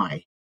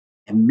 my.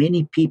 And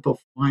many people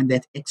find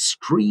that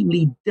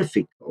extremely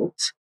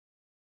difficult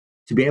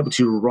to be able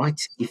to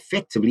write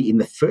effectively in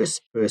the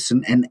first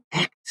person and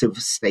active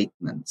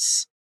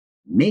statements.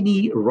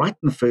 Many write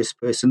in the first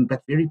person,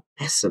 but very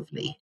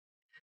passively.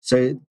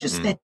 So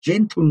just that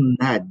gentle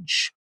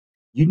nudge,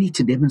 you need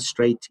to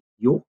demonstrate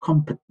your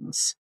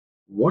competence.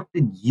 What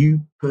did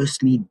you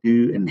personally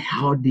do, and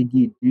how did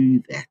you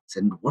do that,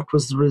 and what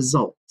was the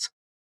result?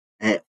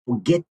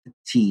 Forget the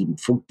team,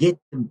 forget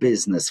the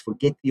business,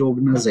 forget the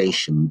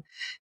organization.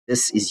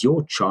 this is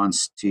your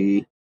chance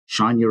to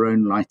shine your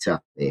own light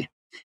out there.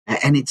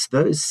 And it's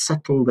those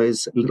subtle,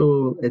 those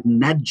little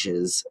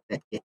nudges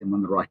that get them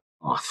on the right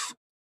path.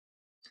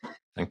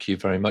 Thank you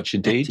very much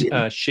indeed.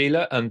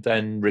 Sheila, and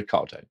then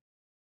Ricardo.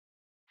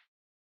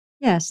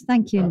 Yes,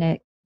 thank you,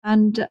 Nick.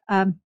 And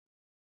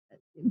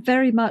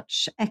very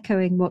much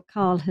echoing what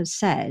Carl has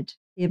said,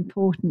 the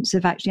importance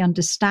of actually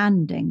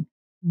understanding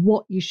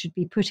what you should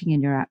be putting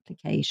in your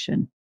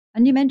application.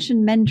 And you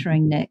mentioned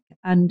mentoring, Nick,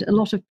 and a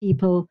lot of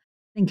people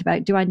think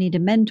about, do I need a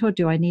mentor?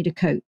 Do I need a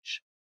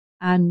coach?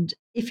 And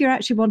if you're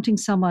actually wanting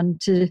someone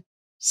to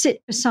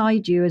sit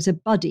beside you as a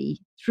buddy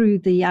through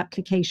the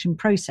application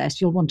process,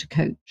 you'll want a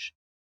coach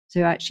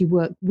to actually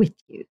work with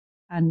you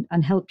and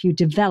help you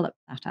develop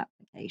that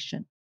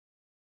application.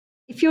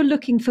 If you're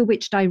looking for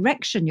which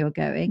direction you're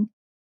going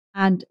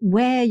and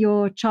where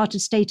your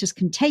chartered status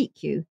can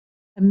take you,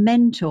 a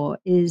mentor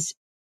is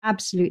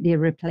absolutely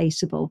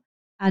irreplaceable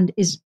and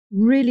is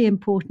really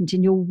important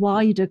in your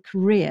wider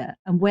career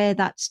and where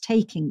that's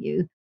taking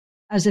you,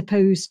 as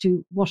opposed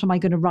to what am I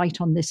going to write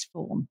on this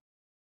form.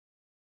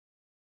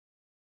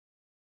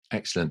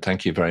 Excellent.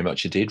 Thank you very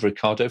much indeed.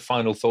 Ricardo,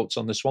 final thoughts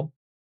on this one?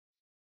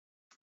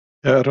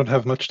 Yeah, I don't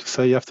have much to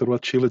say after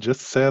what Sheila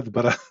just said,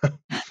 but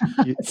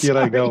here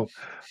I go.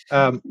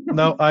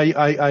 Now,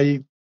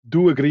 I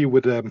do agree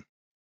with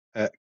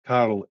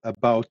Carl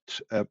about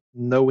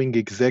knowing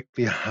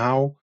exactly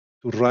how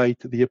to write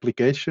the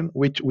application,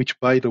 which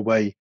by the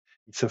way,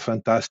 it's a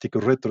fantastic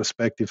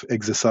retrospective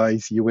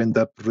exercise. You end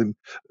up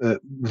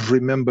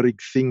remembering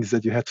things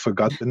that you had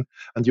forgotten,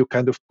 and you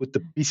kind of put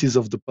the pieces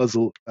of the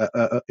puzzle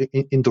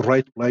in the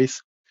right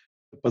place,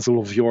 the puzzle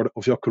of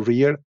your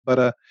career.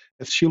 But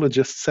as Sheila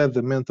just said,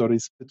 the mentor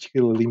is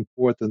particularly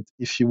important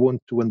if you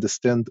want to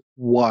understand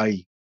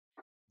why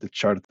the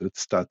chartered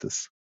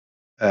status.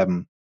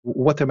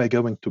 What am I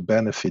going to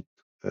benefit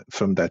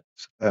from that?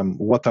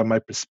 What are my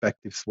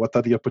perspectives? What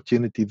are the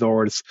opportunity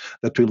doors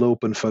that will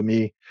open for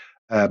me?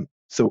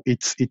 So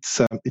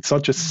it's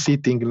not just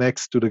sitting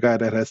next to the guy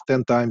that has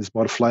 10 times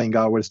more flying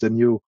hours than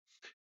you.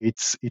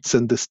 It's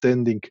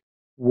understanding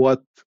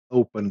what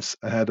opens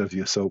ahead of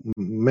you. So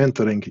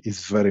mentoring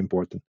is very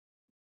important.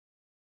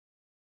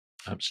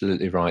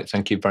 Absolutely right.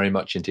 Thank you very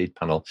much indeed,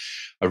 panel.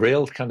 A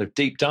real kind of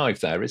deep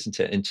dive there, isn't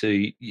it,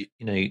 into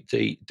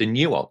the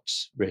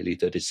nuance really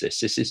that is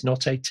this. This is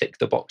not a tick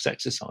the box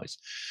exercise.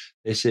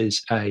 This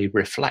is a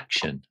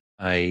reflection,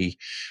 a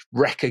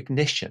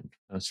recognition.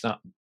 That's that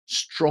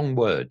strong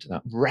word,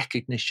 that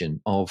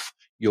recognition of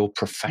your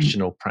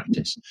professional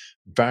practice.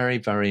 Very,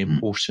 very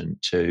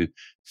important to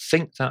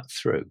think that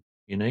through,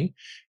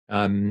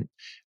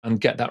 and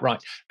get that right.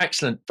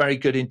 Excellent. Very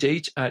good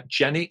indeed.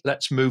 Jenny,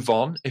 let's move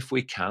on if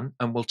we can,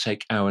 and we'll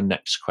take our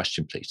next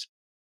question, please.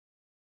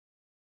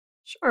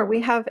 Sure.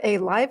 We have a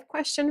live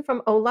question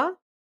from Ola.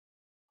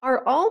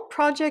 Are all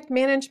project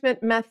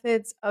management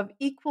methods of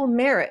equal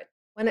merit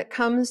when it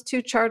comes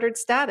to chartered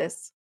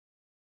status?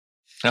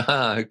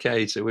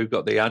 Okay, so we've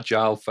got the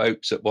agile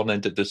folks at one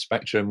end of the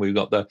spectrum. We've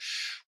got the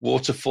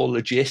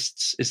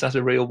waterfallogists. Is that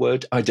a real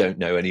word? I don't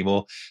know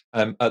anymore.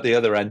 At the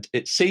other end,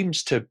 it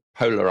seems to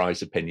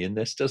polarize opinion,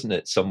 this, doesn't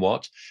it,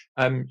 somewhat?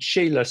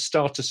 Sheila,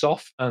 start us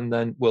off, and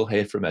then we'll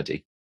hear from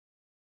Eddie.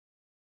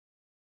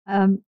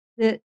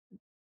 The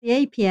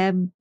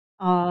APM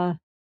are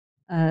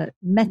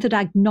method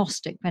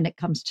agnostic when it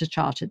comes to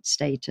chartered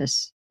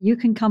status. You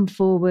can come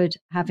forward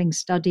having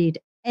studied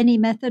any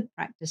method,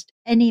 practiced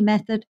any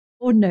method,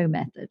 or no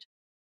method.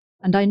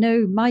 And I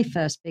know my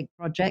first big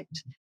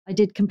project, I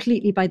did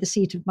completely by the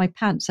seat of my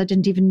pants. I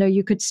didn't even know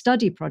you could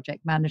study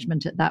project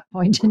management at that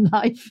point in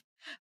life.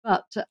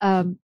 But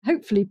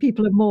hopefully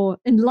people are more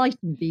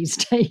enlightened these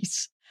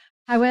days.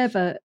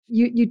 However,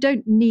 you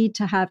don't need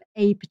to have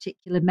a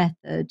particular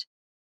method.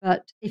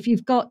 But if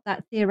you've got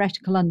that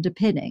theoretical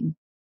underpinning,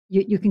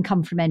 you can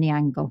come from any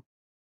angle.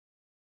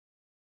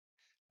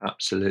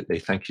 Absolutely.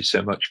 Thank you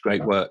so much.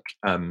 Great work,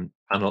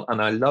 panel.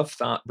 And I love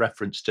that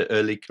reference to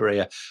early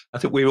career. I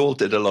think we all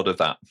did a lot of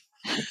that.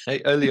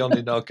 Early on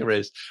in our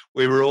careers,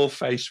 we were all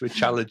faced with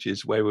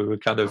challenges where we were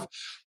kind of,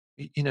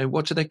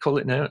 what do they call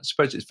it now? I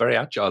suppose it's very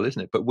agile,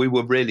 isn't it? But we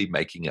were really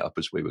making it up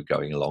as we were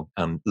going along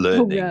and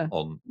learning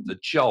on the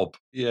job.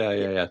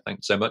 Yeah.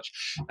 Thanks so much.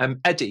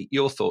 Eddie,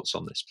 your thoughts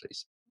on this,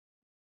 please.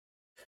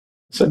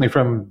 Certainly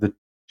from the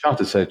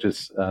charter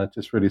status,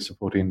 just really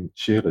supporting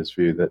Sheila's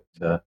view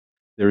that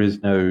there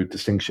is no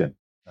distinction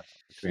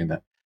between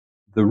that.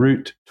 The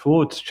route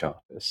towards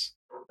charter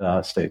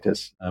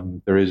status,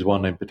 there is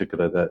one in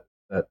particular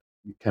that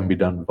can be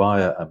done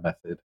via a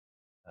method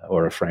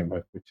or a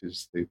framework, which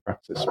is the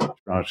practice which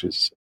Raj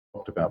has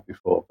talked about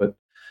before. But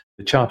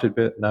the chartered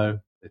bit, no,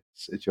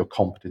 it's your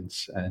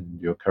competence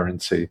and your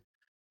currency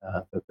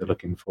that they're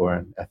looking for,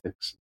 and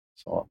ethics and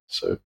so on.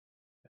 So.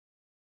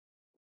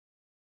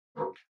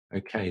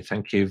 Okay,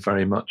 thank you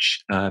very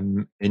much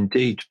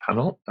indeed,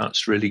 panel.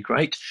 That's really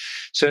great.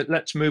 So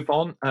let's move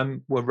on.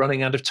 We're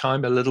running out of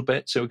time a little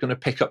bit, so we're going to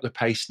pick up the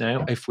pace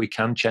now if we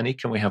can. Jenny,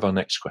 can we have our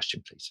next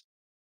question, please?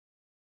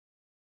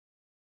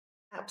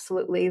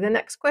 Absolutely. The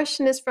next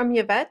question is from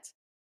Yvette.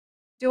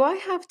 do I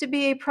have to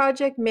be a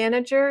project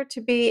manager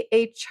to be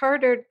a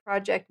chartered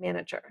project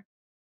manager?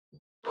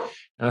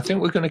 And I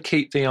think we're going to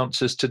keep the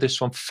answers to this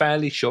one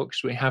fairly short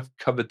because we have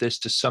covered this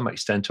to some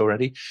extent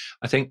already.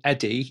 I think,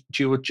 Eddie,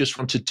 do you just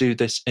want to do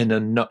this in a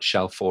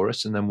nutshell for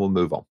us and then we'll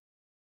move on?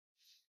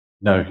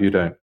 No, you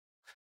don't.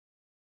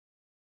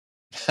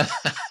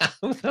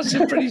 That's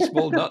a pretty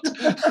small nut.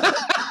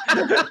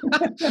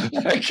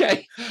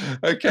 Okay.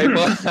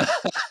 Well,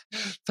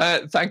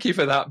 thank you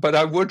for that. But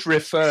I would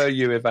refer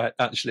you, Yvette,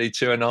 actually,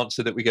 to an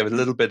answer that we gave a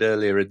little bit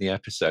earlier in the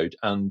episode.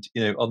 And,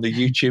 on the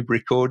YouTube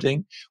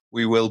recording,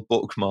 we will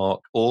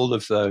bookmark all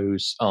of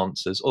those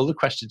answers, all the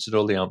questions and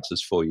all the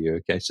answers for you,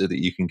 okay, so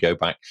that you can go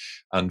back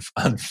and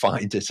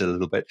find it a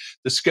little bit.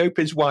 The scope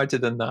is wider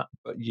than that,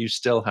 but you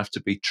still have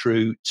to be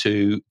true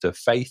to the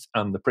faith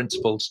and the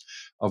principles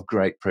of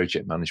great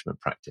project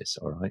management practice,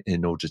 all right,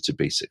 in order to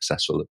be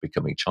successful at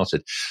becoming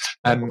chartered.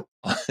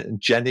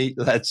 Jenny,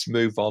 let's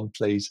move on,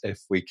 please, if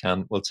we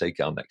can. We'll take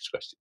our next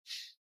question.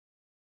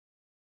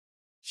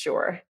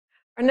 Sure.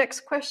 Our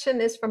next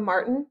question is from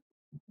Martin.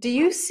 Do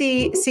you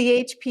see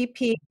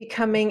CHPP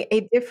becoming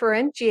a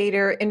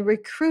differentiator in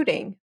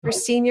recruiting for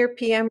senior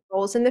PM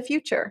roles in the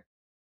future?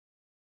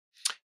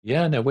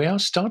 Yeah, no, we are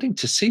starting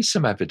to see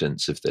some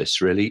evidence of this,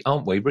 really,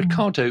 aren't we?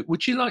 Ricardo,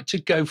 would you like to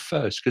go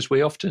first? Because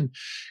we often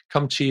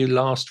come to you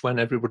last when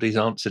everybody's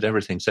answered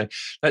everything. So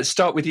let's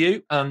start with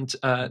you, and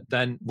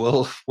then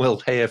we'll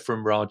hear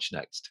from Raj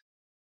next.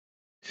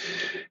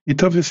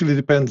 It obviously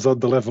depends on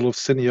the level of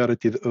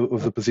seniority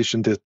of the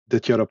position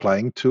that you're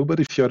applying to. But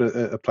if you're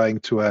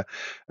applying to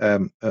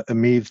a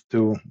mid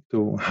to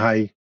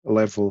high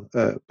level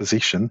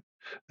position,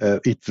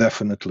 it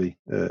definitely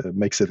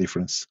makes a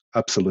difference.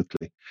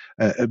 Absolutely,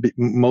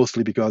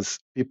 mostly because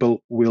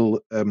people will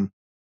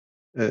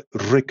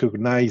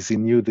recognize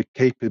in you the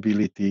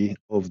capability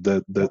of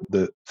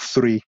the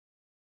three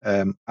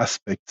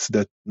aspects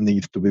that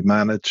need to be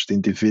managed: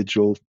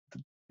 individual,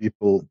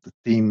 people, the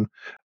team.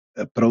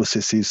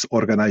 Processes,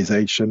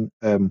 organization.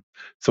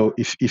 So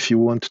if you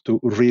want to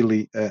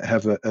really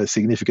have a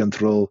significant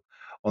role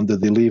on the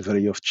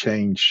delivery of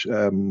change,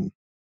 having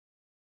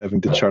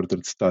the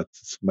chartered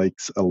status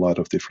makes a lot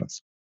of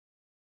difference.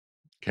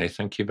 Okay,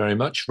 thank you very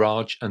much,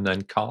 Raj, and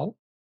then Carl.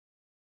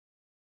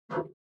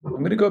 I'm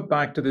going to go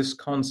back to this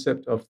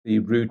concept of the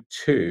route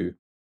 2.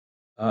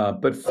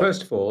 But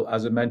first of all,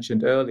 as I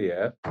mentioned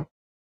earlier,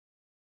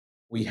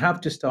 we have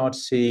to start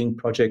seeing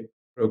project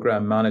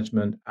program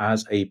management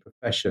as a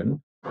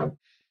profession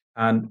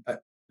and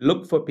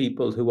look for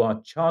people who are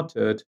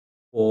chartered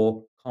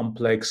for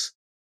complex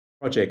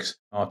projects,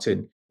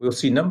 Martin. We'll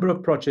see a number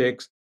of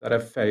projects that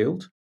have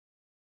failed,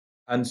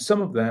 and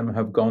some of them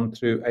have gone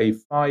through a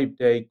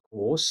 5-day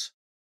course,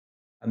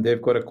 and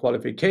they've got a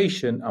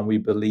qualification, and we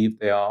believe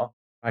they are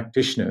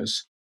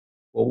practitioners.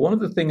 Well, one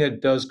of the things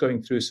it does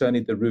going through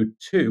certainly the route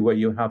 2, where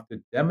you have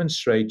to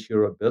demonstrate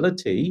your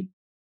ability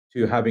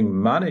to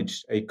having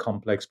managed a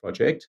complex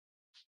project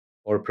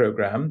or a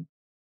program,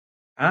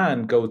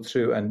 and go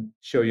through and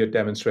show your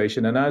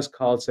demonstration. And as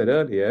Carl said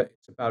earlier,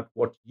 it's about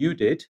what you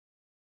did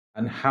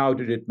and how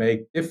did it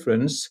make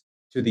difference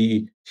to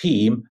the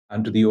team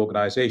and to the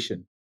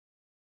organization.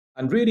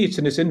 And really, it's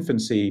in its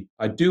infancy.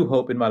 I do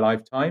hope in my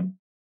lifetime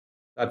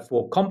that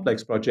for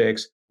complex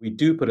projects, we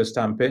do put a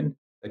stamp in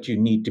that you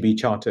need to be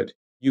chartered.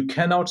 You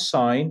cannot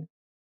sign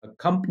a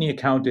company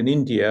account in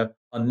India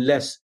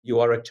unless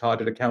you are a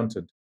chartered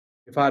accountant.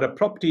 If I had a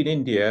property in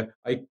India,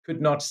 I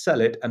could not sell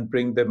it and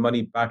bring the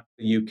money back to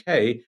the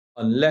UK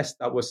unless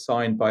that was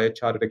signed by a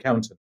chartered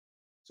accountant.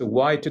 So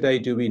why today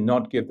do we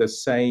not give the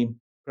same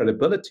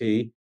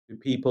credibility to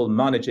people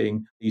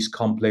managing these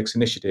complex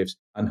initiatives?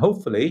 And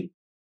hopefully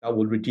that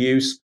will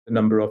reduce the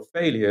number of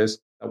failures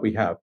that we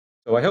have.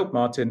 So I hope,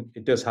 Martin,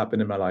 it does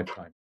happen in my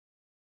lifetime.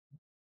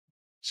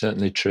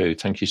 Certainly true.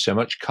 Thank you so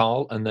much,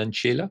 Carl, and then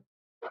Shelia.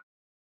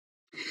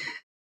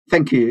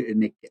 Thank you,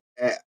 Nick.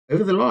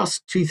 Over the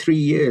last 2-3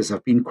 years,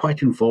 I've been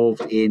quite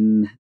involved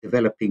in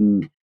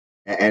developing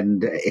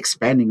and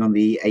expanding on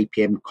the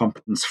APM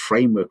competence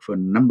framework for a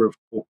number of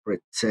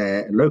corporate,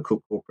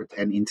 local corporate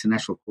and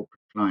international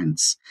corporate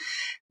clients.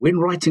 When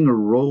writing a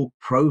role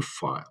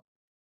profile,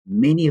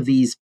 many of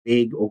these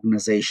big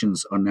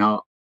organizations are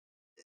now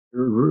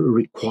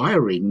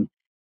requiring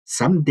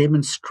some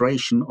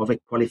demonstration of a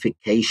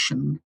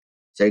qualification.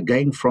 So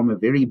going from a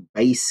very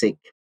basic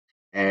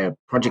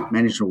project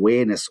management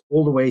awareness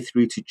all the way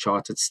through to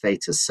chartered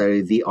status.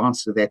 So the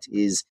answer to that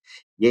is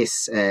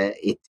yes,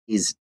 it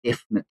is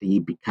definitely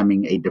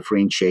becoming a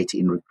differentiator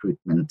in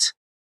recruitment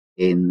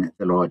in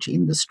the large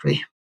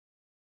industry.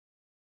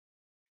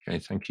 Okay,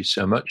 thank you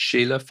so much.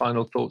 Shelia,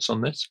 final thoughts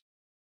on this?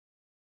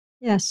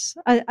 Yes,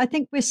 I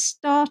think we're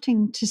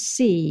starting to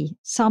see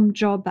some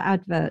job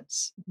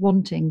adverts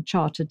wanting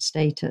chartered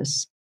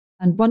status.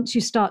 And once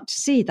you start to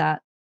see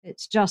that,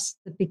 it's just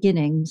the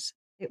beginnings.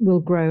 It will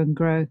grow and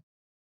grow.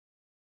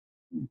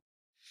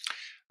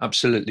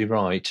 Absolutely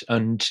right.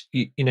 And,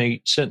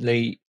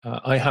 certainly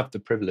I have the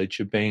privilege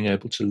of being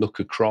able to look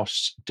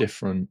across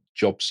different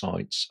job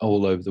sites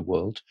all over the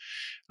world,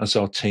 as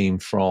our team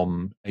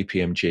from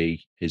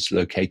APMG is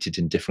located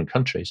in different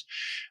countries.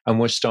 And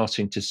we're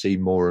starting to see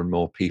more and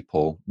more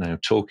people now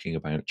talking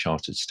about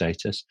chartered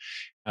status.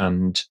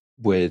 And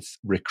with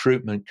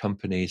recruitment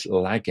companies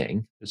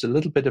lagging, there's a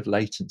little bit of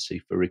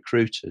latency for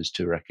recruiters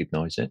to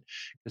recognize it,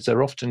 because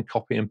they're often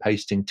copy and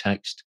pasting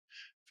text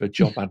for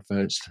job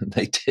adverts that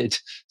they did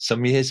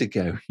some years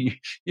ago.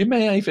 You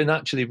may even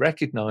actually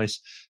recognize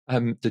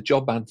the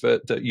job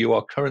advert that you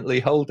are currently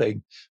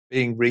holding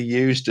being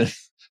reused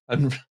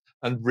and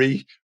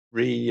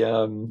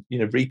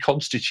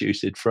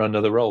reconstituted for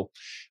another role.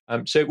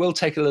 So it will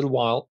take a little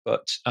while,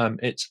 but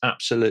it's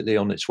absolutely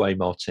on its way,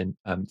 Martin,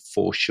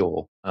 for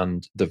sure.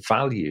 And the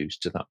values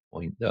to that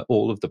point that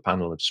all of the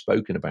panel have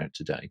spoken about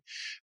today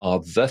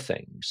are the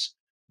things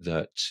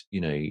that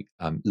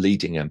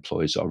leading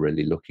employers are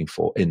really looking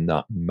for in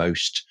that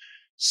most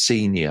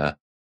senior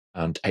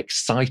and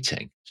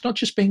exciting. It's not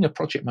just being a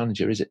project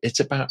manager, is it? It's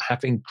about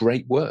having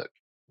great work.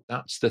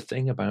 That's the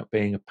thing about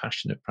being a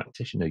passionate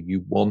practitioner.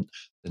 You want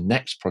the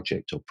next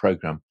project or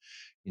program,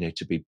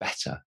 to be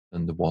better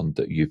than the one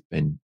that you've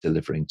been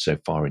delivering so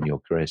far in your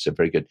career. So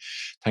very good.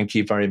 Thank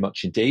you very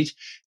much indeed.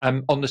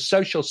 On the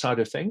social side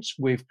of things,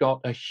 we've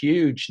got a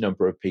huge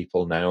number of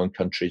people now and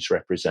countries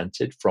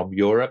represented from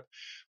Europe.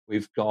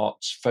 We've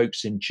got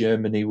folks in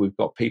Germany. We've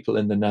got people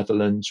in the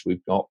Netherlands.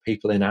 We've got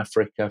people in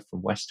Africa,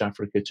 from West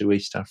Africa to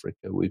East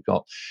Africa. We've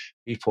got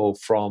people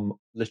from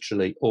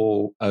literally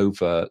all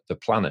over the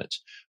planet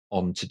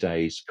on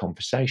today's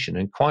conversation.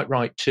 And quite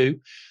right, too,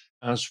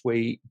 as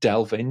we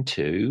delve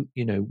into,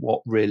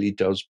 what really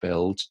does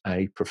build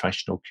a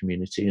professional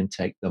community and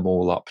take them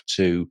all up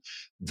to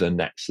the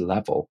next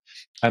level.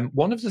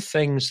 One of the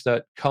things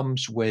that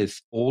comes with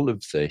all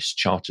of this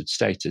chartered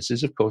status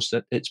is, of course,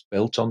 that it's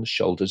built on the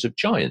shoulders of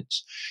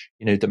giants.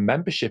 The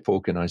membership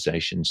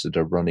organizations that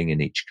are running in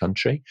each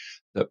country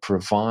that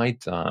provide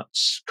that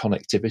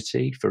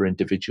connectivity for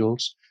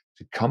individuals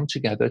to come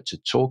together to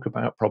talk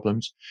about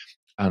problems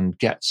and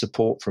get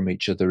support from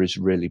each other is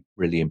really,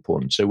 really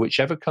important. So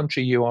whichever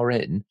country you are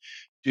in,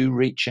 do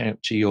reach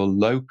out to your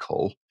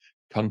local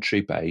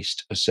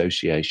country-based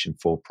association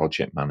for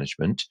project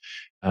management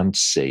and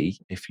see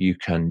if you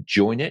can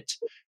join it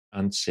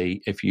and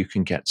see if you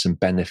can get some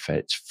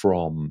benefit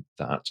from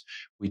that.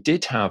 We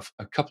did have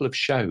a couple of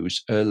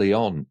shows early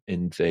on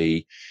in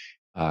the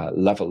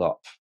Level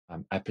Up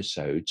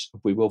episodes.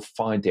 We will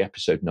find the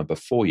episode number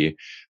for you.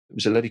 It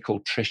was a lady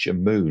called Tricia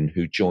Moon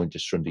who joined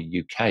us from the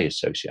UK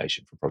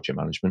Association for Project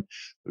Management,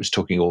 that was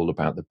talking all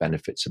about the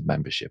benefits of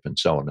membership and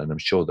so on. And I'm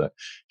sure that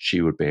she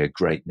would be a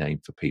great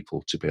name for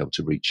people to be able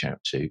to reach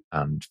out to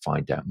and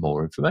find out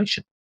more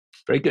information.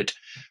 Very good.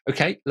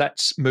 Okay,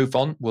 let's move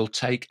on.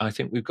 I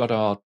think we've got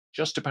our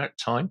just about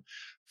time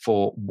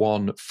for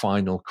one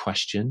final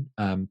question,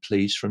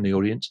 please, from the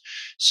audience.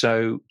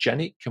 So,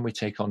 Jenny, can we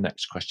take our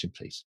next question,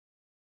 please?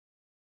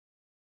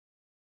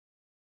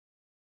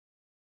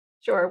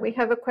 Sure. We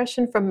have a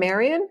question from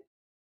Marion.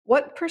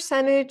 What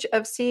percentage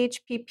of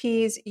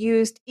CHPPs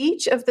used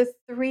each of the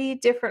 3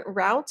 different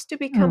routes to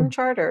become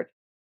chartered?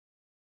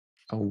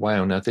 Oh,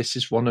 wow. Now, this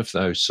is one of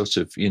those sort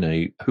of,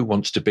 who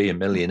wants to be a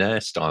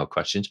millionaire style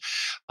questions.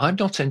 I'm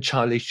not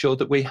entirely sure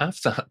that we have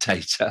that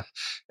data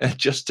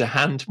just to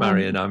hand,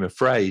 Marion, I'm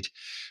afraid.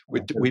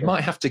 We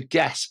might have to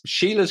guess.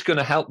 Sheila's going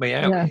to help me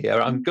out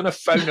here. I'm going to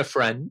phone a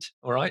friend,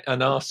 all right,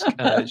 and ask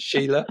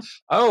Shelia.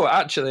 Oh,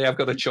 actually, I've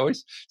got a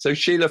choice. So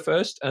Shelia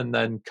first and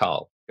then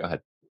Carl. Go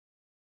ahead.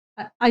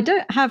 I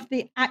don't have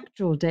the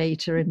actual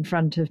data in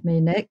front of me,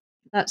 Nick.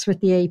 That's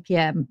with the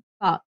APM.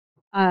 But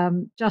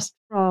just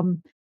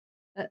from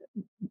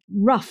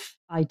rough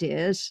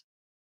ideas,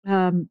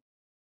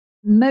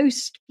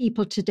 most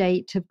people to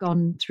date have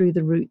gone through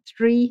the Route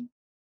 3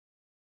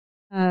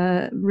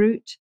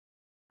 route.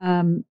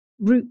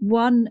 Route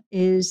 1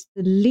 is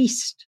the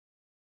least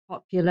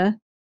popular,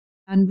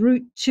 and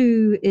Route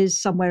 2 is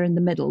somewhere in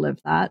the middle of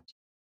that.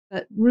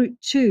 But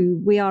Route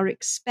 2, we are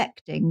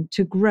expecting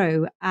to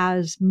grow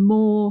as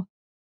there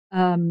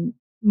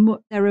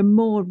are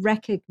more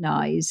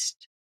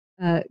recognized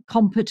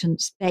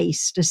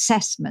competence-based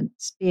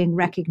assessments being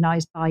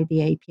recognized by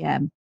the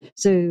APM.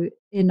 So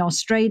in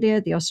Australia,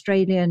 the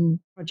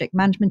Australian Project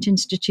Management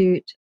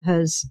Institute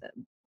has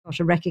got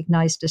a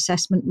recognized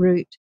assessment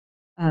route.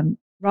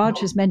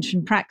 Raj has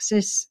mentioned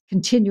Praxis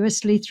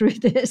continuously through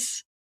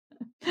this.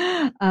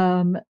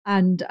 And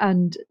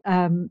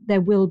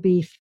there will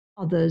be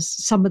others.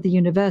 Some of the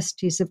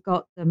universities have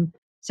got them.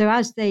 So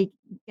as they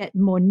get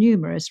more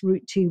numerous,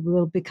 Route 2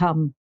 will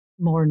become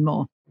more and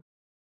more.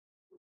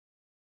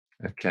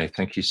 Okay,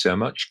 thank you so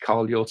much.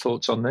 Carl, your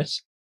thoughts on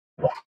this?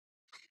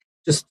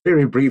 Just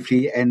very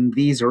briefly, and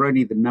these are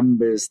only the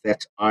numbers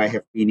that I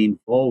have been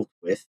involved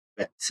with,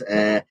 but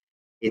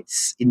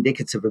it's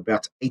indicative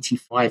about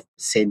 85%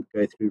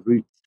 go through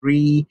Route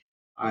 3,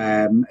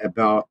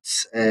 about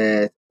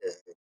 14%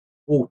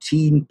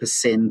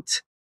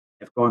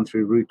 have gone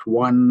through Route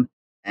 1,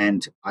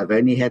 And I've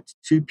only had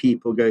 2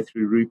 people go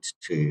through Route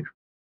 2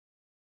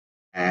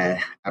 out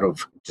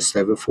of just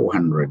over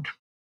 400.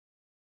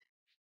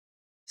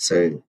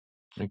 So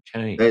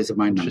Okay, those are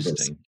my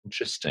numbers.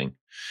 Interesting.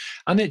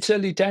 And it's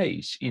early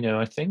days,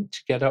 I think, to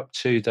get up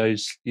to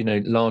those,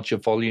 larger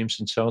volumes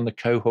and so on. The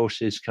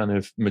cohort is kind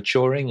of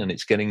maturing and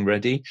it's getting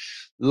ready.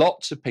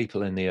 Lots of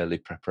people in the early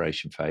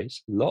preparation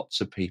phase,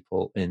 lots of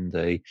people in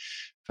the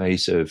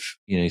phase of,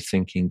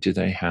 thinking, do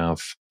they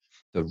have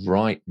the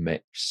right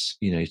mix,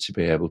 to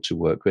be able to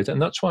work with?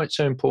 And that's why it's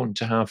so important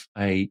to have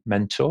a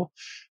mentor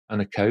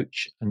and a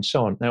coach and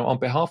so on. Now, on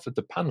behalf of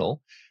the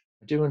panel,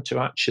 I do want to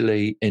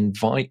actually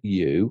invite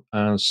you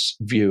as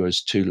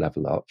viewers to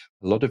Level Up.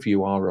 A lot of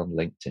you are on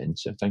LinkedIn,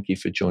 so thank you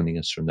for joining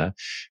us from there.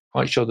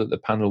 Quite sure that the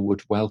panel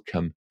would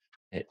welcome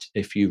it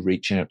if you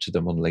reach out to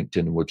them on LinkedIn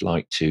and would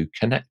like to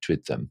connect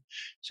with them.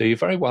 So you're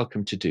very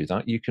welcome to do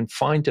that. You can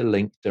find a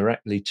link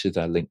directly to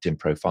their LinkedIn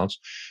profiles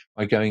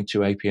by going to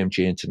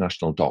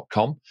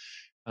apmginternational.com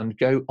and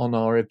go on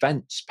our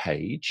events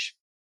page.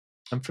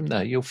 And from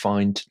there, you'll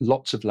find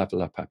lots of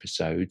Level Up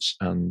episodes.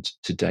 And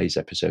today's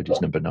episode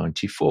is number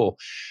 94.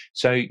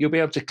 So you'll be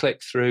able to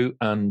click through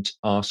and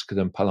ask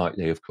them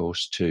politely, of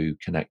course, to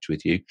connect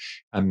with you.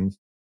 I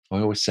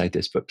always say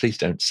this, but please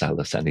don't sell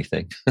us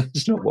anything.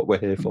 It's not what we're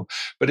here for.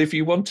 But if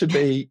you want to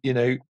be,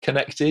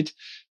 connected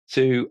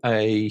to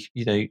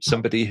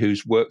somebody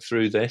who's worked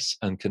through this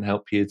and can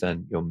help you,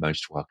 then you're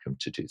most welcome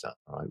to do that.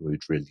 I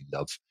would really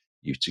love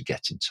you to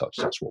get in touch.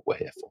 That's what we're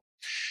here for.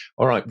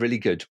 All right, really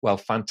good. Well,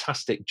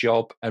 fantastic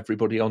job,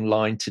 everybody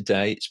online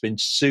today. It's been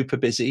super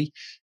busy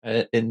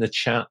in the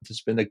chat.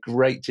 There's been a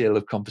great deal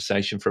of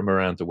conversation from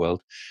around the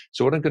world.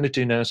 So what I'm going to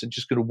do now is I'm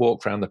just going to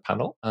walk around the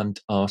panel and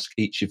ask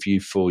each of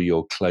you for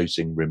your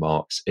closing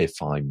remarks,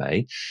 if I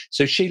may.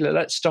 So Shelia,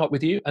 let's start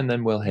with you, and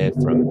then we'll hear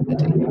from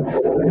Eddie.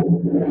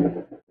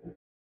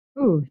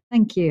 Oh,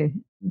 thank you.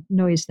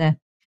 Noise there.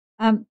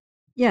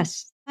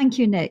 Yes, thank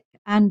you, Nick.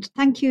 And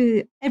thank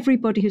you,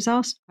 everybody who's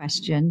asked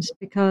questions,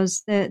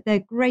 because they're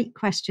great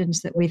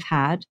questions that we've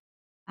had.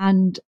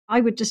 And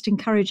I would just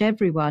encourage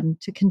everyone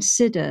to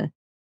consider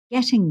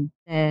getting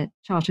their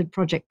Chartered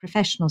Project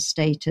Professional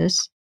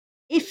status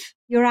if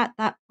you're at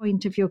that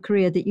point of your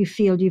career that you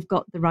feel you've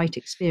got the right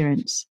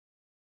experience.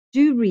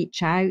 Do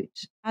reach out.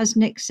 As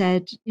Nick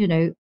said,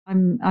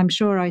 I'm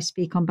sure I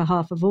speak on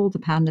behalf of all the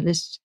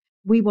panelists.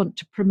 We want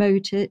to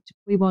promote it.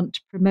 We want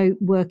to promote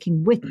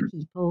working with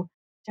people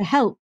to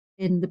help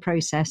in the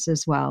process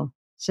as well.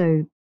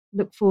 So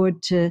look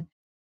forward to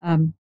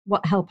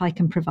what help I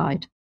can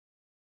provide.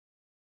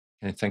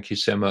 Okay, thank you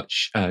so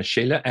much,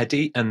 Shelia.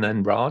 Eddie, and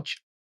then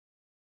Raj.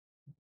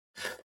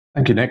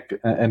 Thank you, Nick.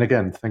 And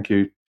again, thank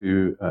you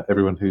to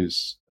everyone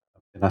who's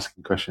been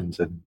asking questions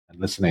and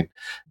listening.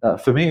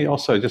 For me,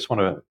 also, I just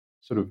want to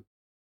sort of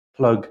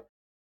plug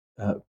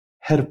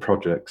head of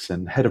projects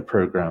and head of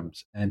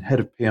programs and head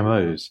of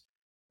PMOs,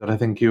 that I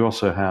think you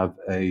also have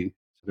a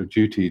sort of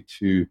duty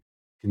to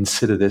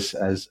consider this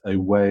as a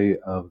way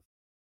of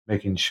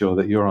making sure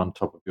that you're on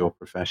top of your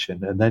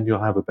profession, and then you'll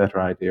have a better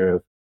idea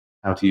of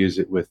how to use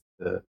it with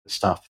the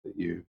staff that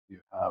you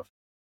have.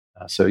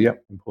 So,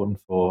 important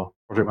for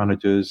project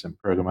managers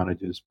and program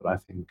managers, but I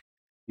think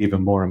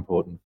even more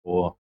important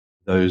for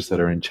those that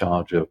are in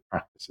charge of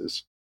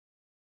practices.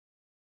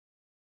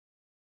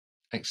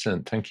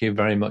 Excellent. Thank you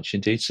very much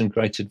indeed. Some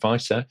great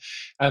advice there.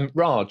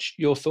 Raj,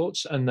 your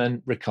thoughts, and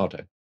then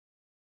Ricardo.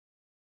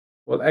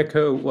 Well,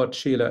 echo what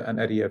Shelia and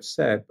Eddie have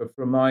said, but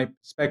from my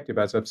perspective,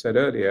 as I've said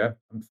earlier,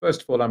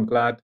 first of all, I'm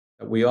glad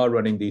that we are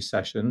running these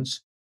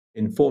sessions,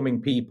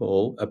 informing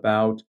people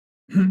about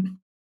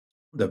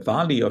the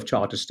value of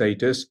charter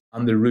status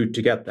and the route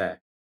to get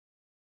there.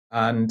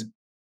 And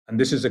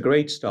this is a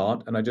great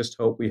start, and I just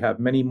hope we have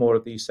many more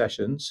of these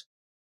sessions.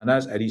 And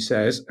as Eddie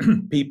says,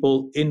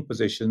 people in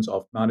positions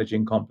of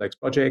managing complex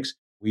projects,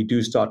 we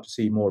do start to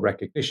see more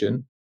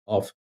recognition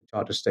of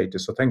charter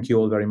status. So thank you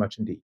all very much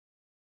indeed.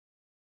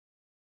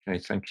 Okay,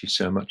 thank you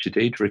so much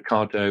indeed.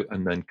 Ricardo,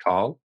 and then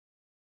Carl.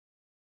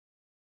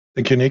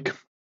 Thank you, Nick.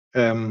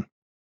 I'd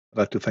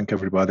like to thank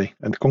everybody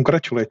and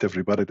congratulate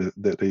everybody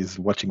that is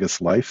watching us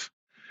live.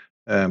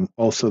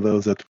 Also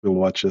those that will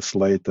watch us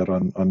later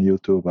on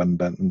YouTube and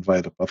then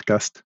via the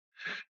podcast.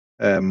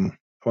 I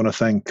want to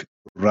thank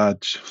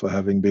Raj for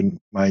having been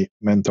my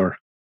mentor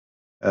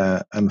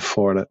and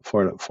for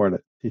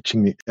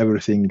teaching me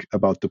everything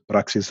about the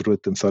praxis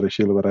route. And sorry,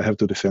 Shelia, but I have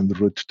to defend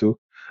route too.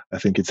 I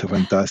think it's a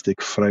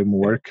fantastic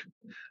framework.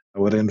 I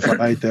would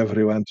invite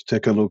everyone to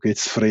take a look.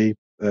 It's free,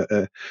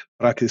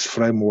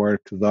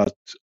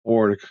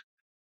 practiceframework.org.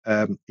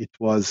 It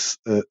was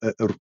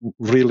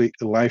really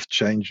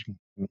life-changing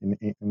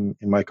in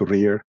my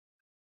career.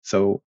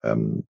 So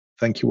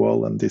thank you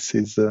all. And this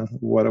is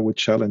what I would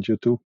challenge you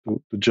to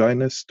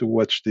join us, to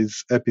watch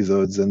these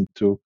episodes and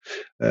to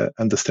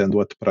understand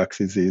what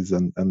praxis is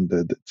and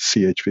the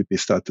CHPP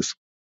status.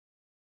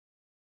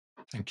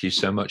 Thank you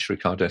so much,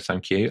 Ricardo.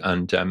 Thank you.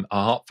 And a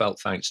heartfelt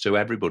thanks to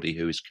everybody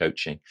who is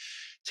coaching,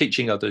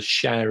 teaching others,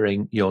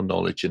 sharing your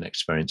knowledge and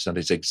experience. That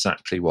is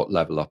exactly what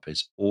Level Up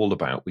is all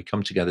about. We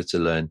come together to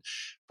learn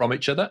from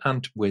each other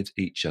and with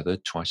each other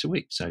twice a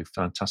week. So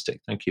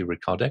fantastic. Thank you,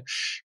 Ricardo.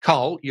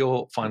 Carl,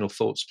 your final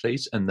thoughts,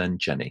 please, and then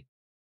Jenny.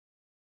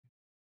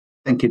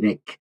 Thank you,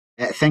 Nick.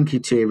 Thank you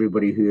to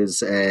everybody who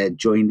has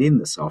joined in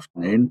this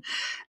afternoon.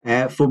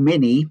 For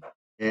many,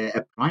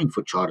 applying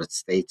for chartered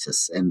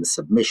status and the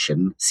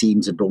submission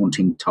seems a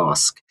daunting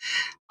task.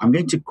 I'm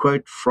going to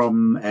quote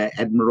from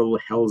Admiral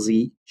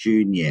Halsey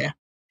Jr.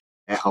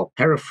 I'll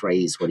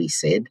paraphrase what he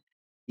said.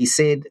 He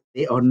said,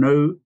 "There are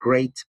no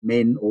great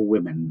men or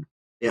women.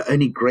 There are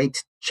only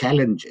great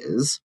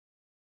challenges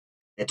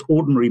that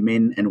ordinary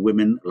men and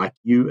women like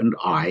you and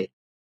I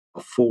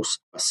are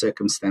forced by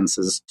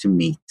circumstances to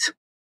meet."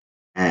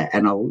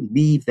 And I'll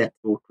leave that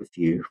thought with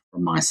you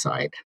from my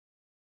side.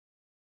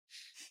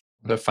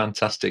 What a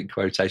fantastic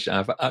quotation.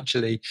 I've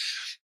actually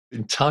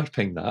been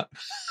typing that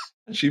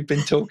as you've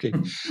been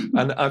talking,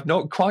 and I've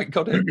not quite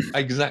got it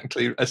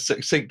exactly as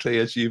succinctly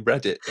as you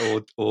read it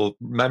or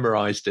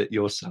memorized it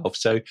yourself.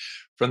 So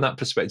from that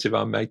perspective,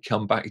 I may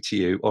come back to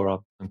you, or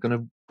I'm going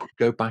to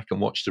go back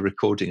and watch the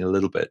recording a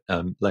little bit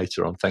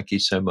later on. Thank you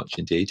so much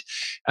indeed.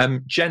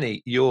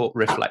 Jenny, your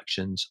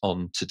reflections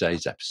on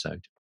today's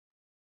episode.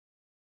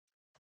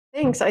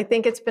 Thanks. I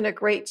think it's been a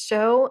great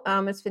show.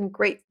 It's been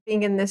great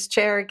being in this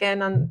chair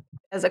again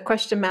as a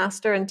question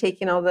master and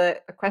taking all the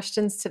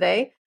questions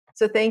today.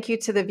 So thank you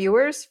to the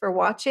viewers for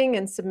watching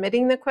and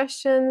submitting the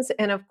questions.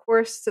 And of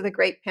course, to the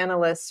great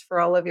panelists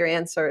for all of your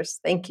answers.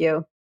 Thank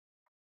you.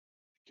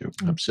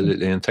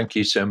 Absolutely. And thank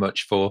you so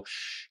much for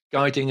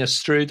guiding us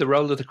through. The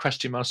role of the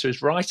question master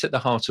is right at the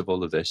heart of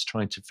all of this,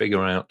 trying to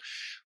figure out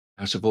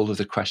of all of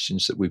the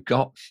questions that we've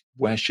got,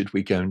 where should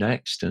we go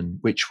next, and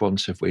which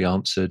ones have we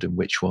answered and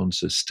which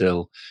ones are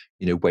still,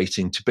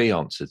 waiting to be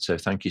answered. So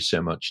thank you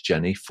so much,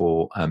 Jenny,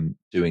 for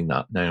doing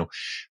that. Now,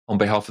 on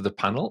behalf of the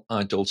panel,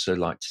 I'd also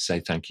like to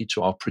say thank you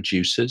to our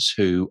producers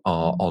who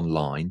are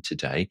online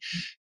today.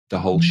 The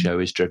whole show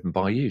is driven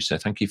by you. So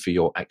thank you for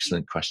your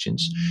excellent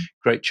questions.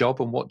 Great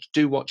job. And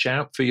watch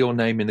out for your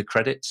name in the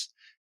credits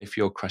if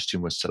your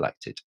question was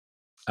selected.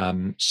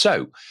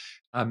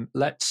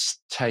 Let's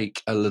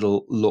take a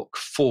little look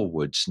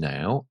forwards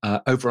now.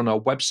 Over on our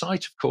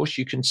website, of course,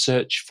 you can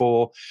search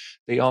for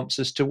the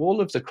answers to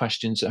all of the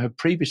questions that have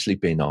previously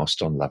been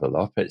asked on Level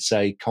Up. It's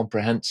a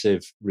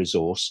comprehensive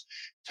resource,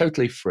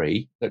 totally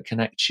free, that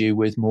connects you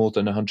with more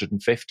than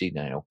 150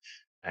 now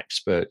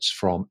experts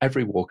from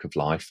every walk of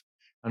life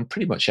and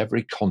pretty much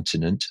every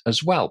continent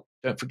as well.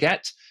 Don't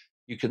forget,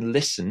 you can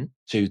listen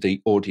to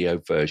the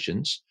audio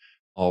versions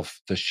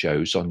of the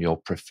shows on your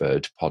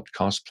preferred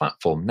podcast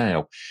platform.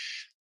 Now,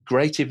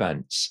 great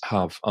events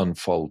have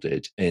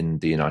unfolded in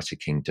the United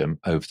Kingdom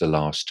over the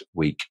last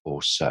week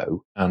or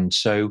so. And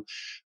so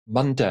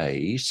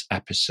Monday's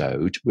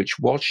episode, which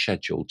was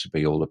scheduled to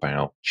be all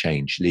about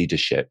change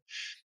leadership,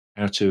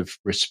 out of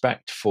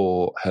respect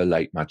for Her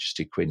Late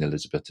Majesty Queen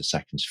Elizabeth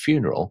II's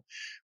funeral,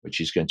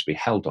 which is going to be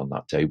held on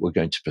that day, we're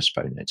going to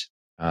postpone it.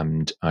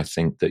 And I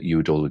think that you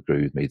would all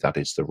agree with me that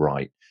is the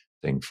right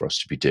thing for us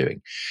to be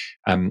doing.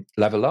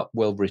 Level Up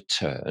will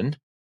return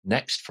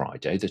next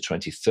Friday, the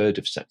 23rd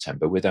of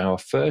September, with our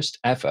first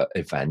ever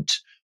event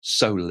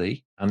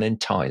solely and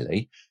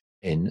entirely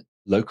in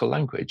local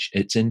language.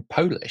 It's in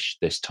Polish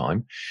this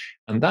time.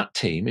 And that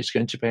team is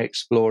going to be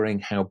exploring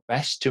how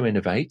best to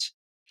innovate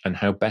and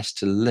how best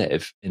to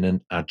live in an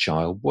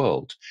agile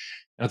world.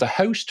 Now, the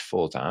host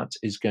for that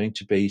is going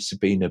to be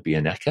Sabina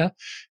Bianeka.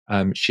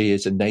 She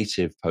is a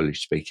native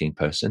Polish-speaking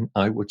person.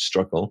 I would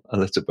struggle a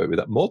little bit with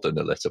that, more than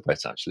a little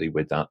bit, actually,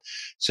 with that.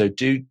 So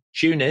do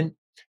tune in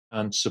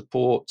and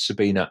support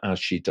Sabina as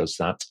she does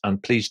that.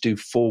 And please do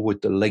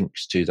forward the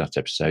links to that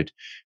episode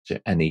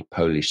to any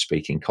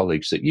Polish-speaking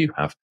colleagues that you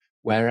have,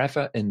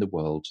 wherever in the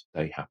world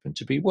they happen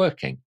to be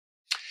working.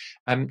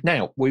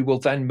 Now, we will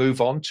then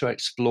move on to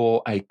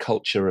explore a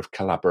culture of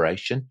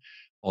collaboration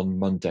on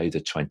Monday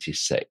the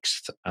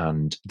 26th,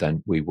 and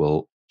then we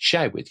will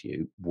share with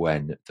you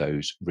when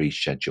those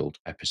rescheduled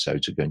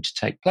episodes are going to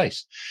take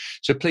place.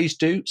 So please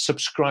do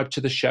subscribe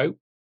to the show,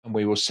 and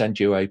we will send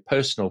you a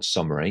personal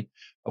summary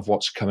of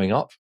what's coming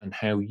up and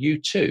how you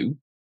too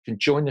can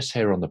join us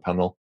here on the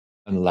panel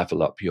and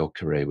level up your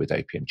career with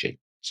APMG.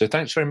 So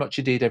thanks very much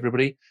indeed,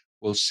 everybody.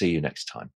 We'll see you next time.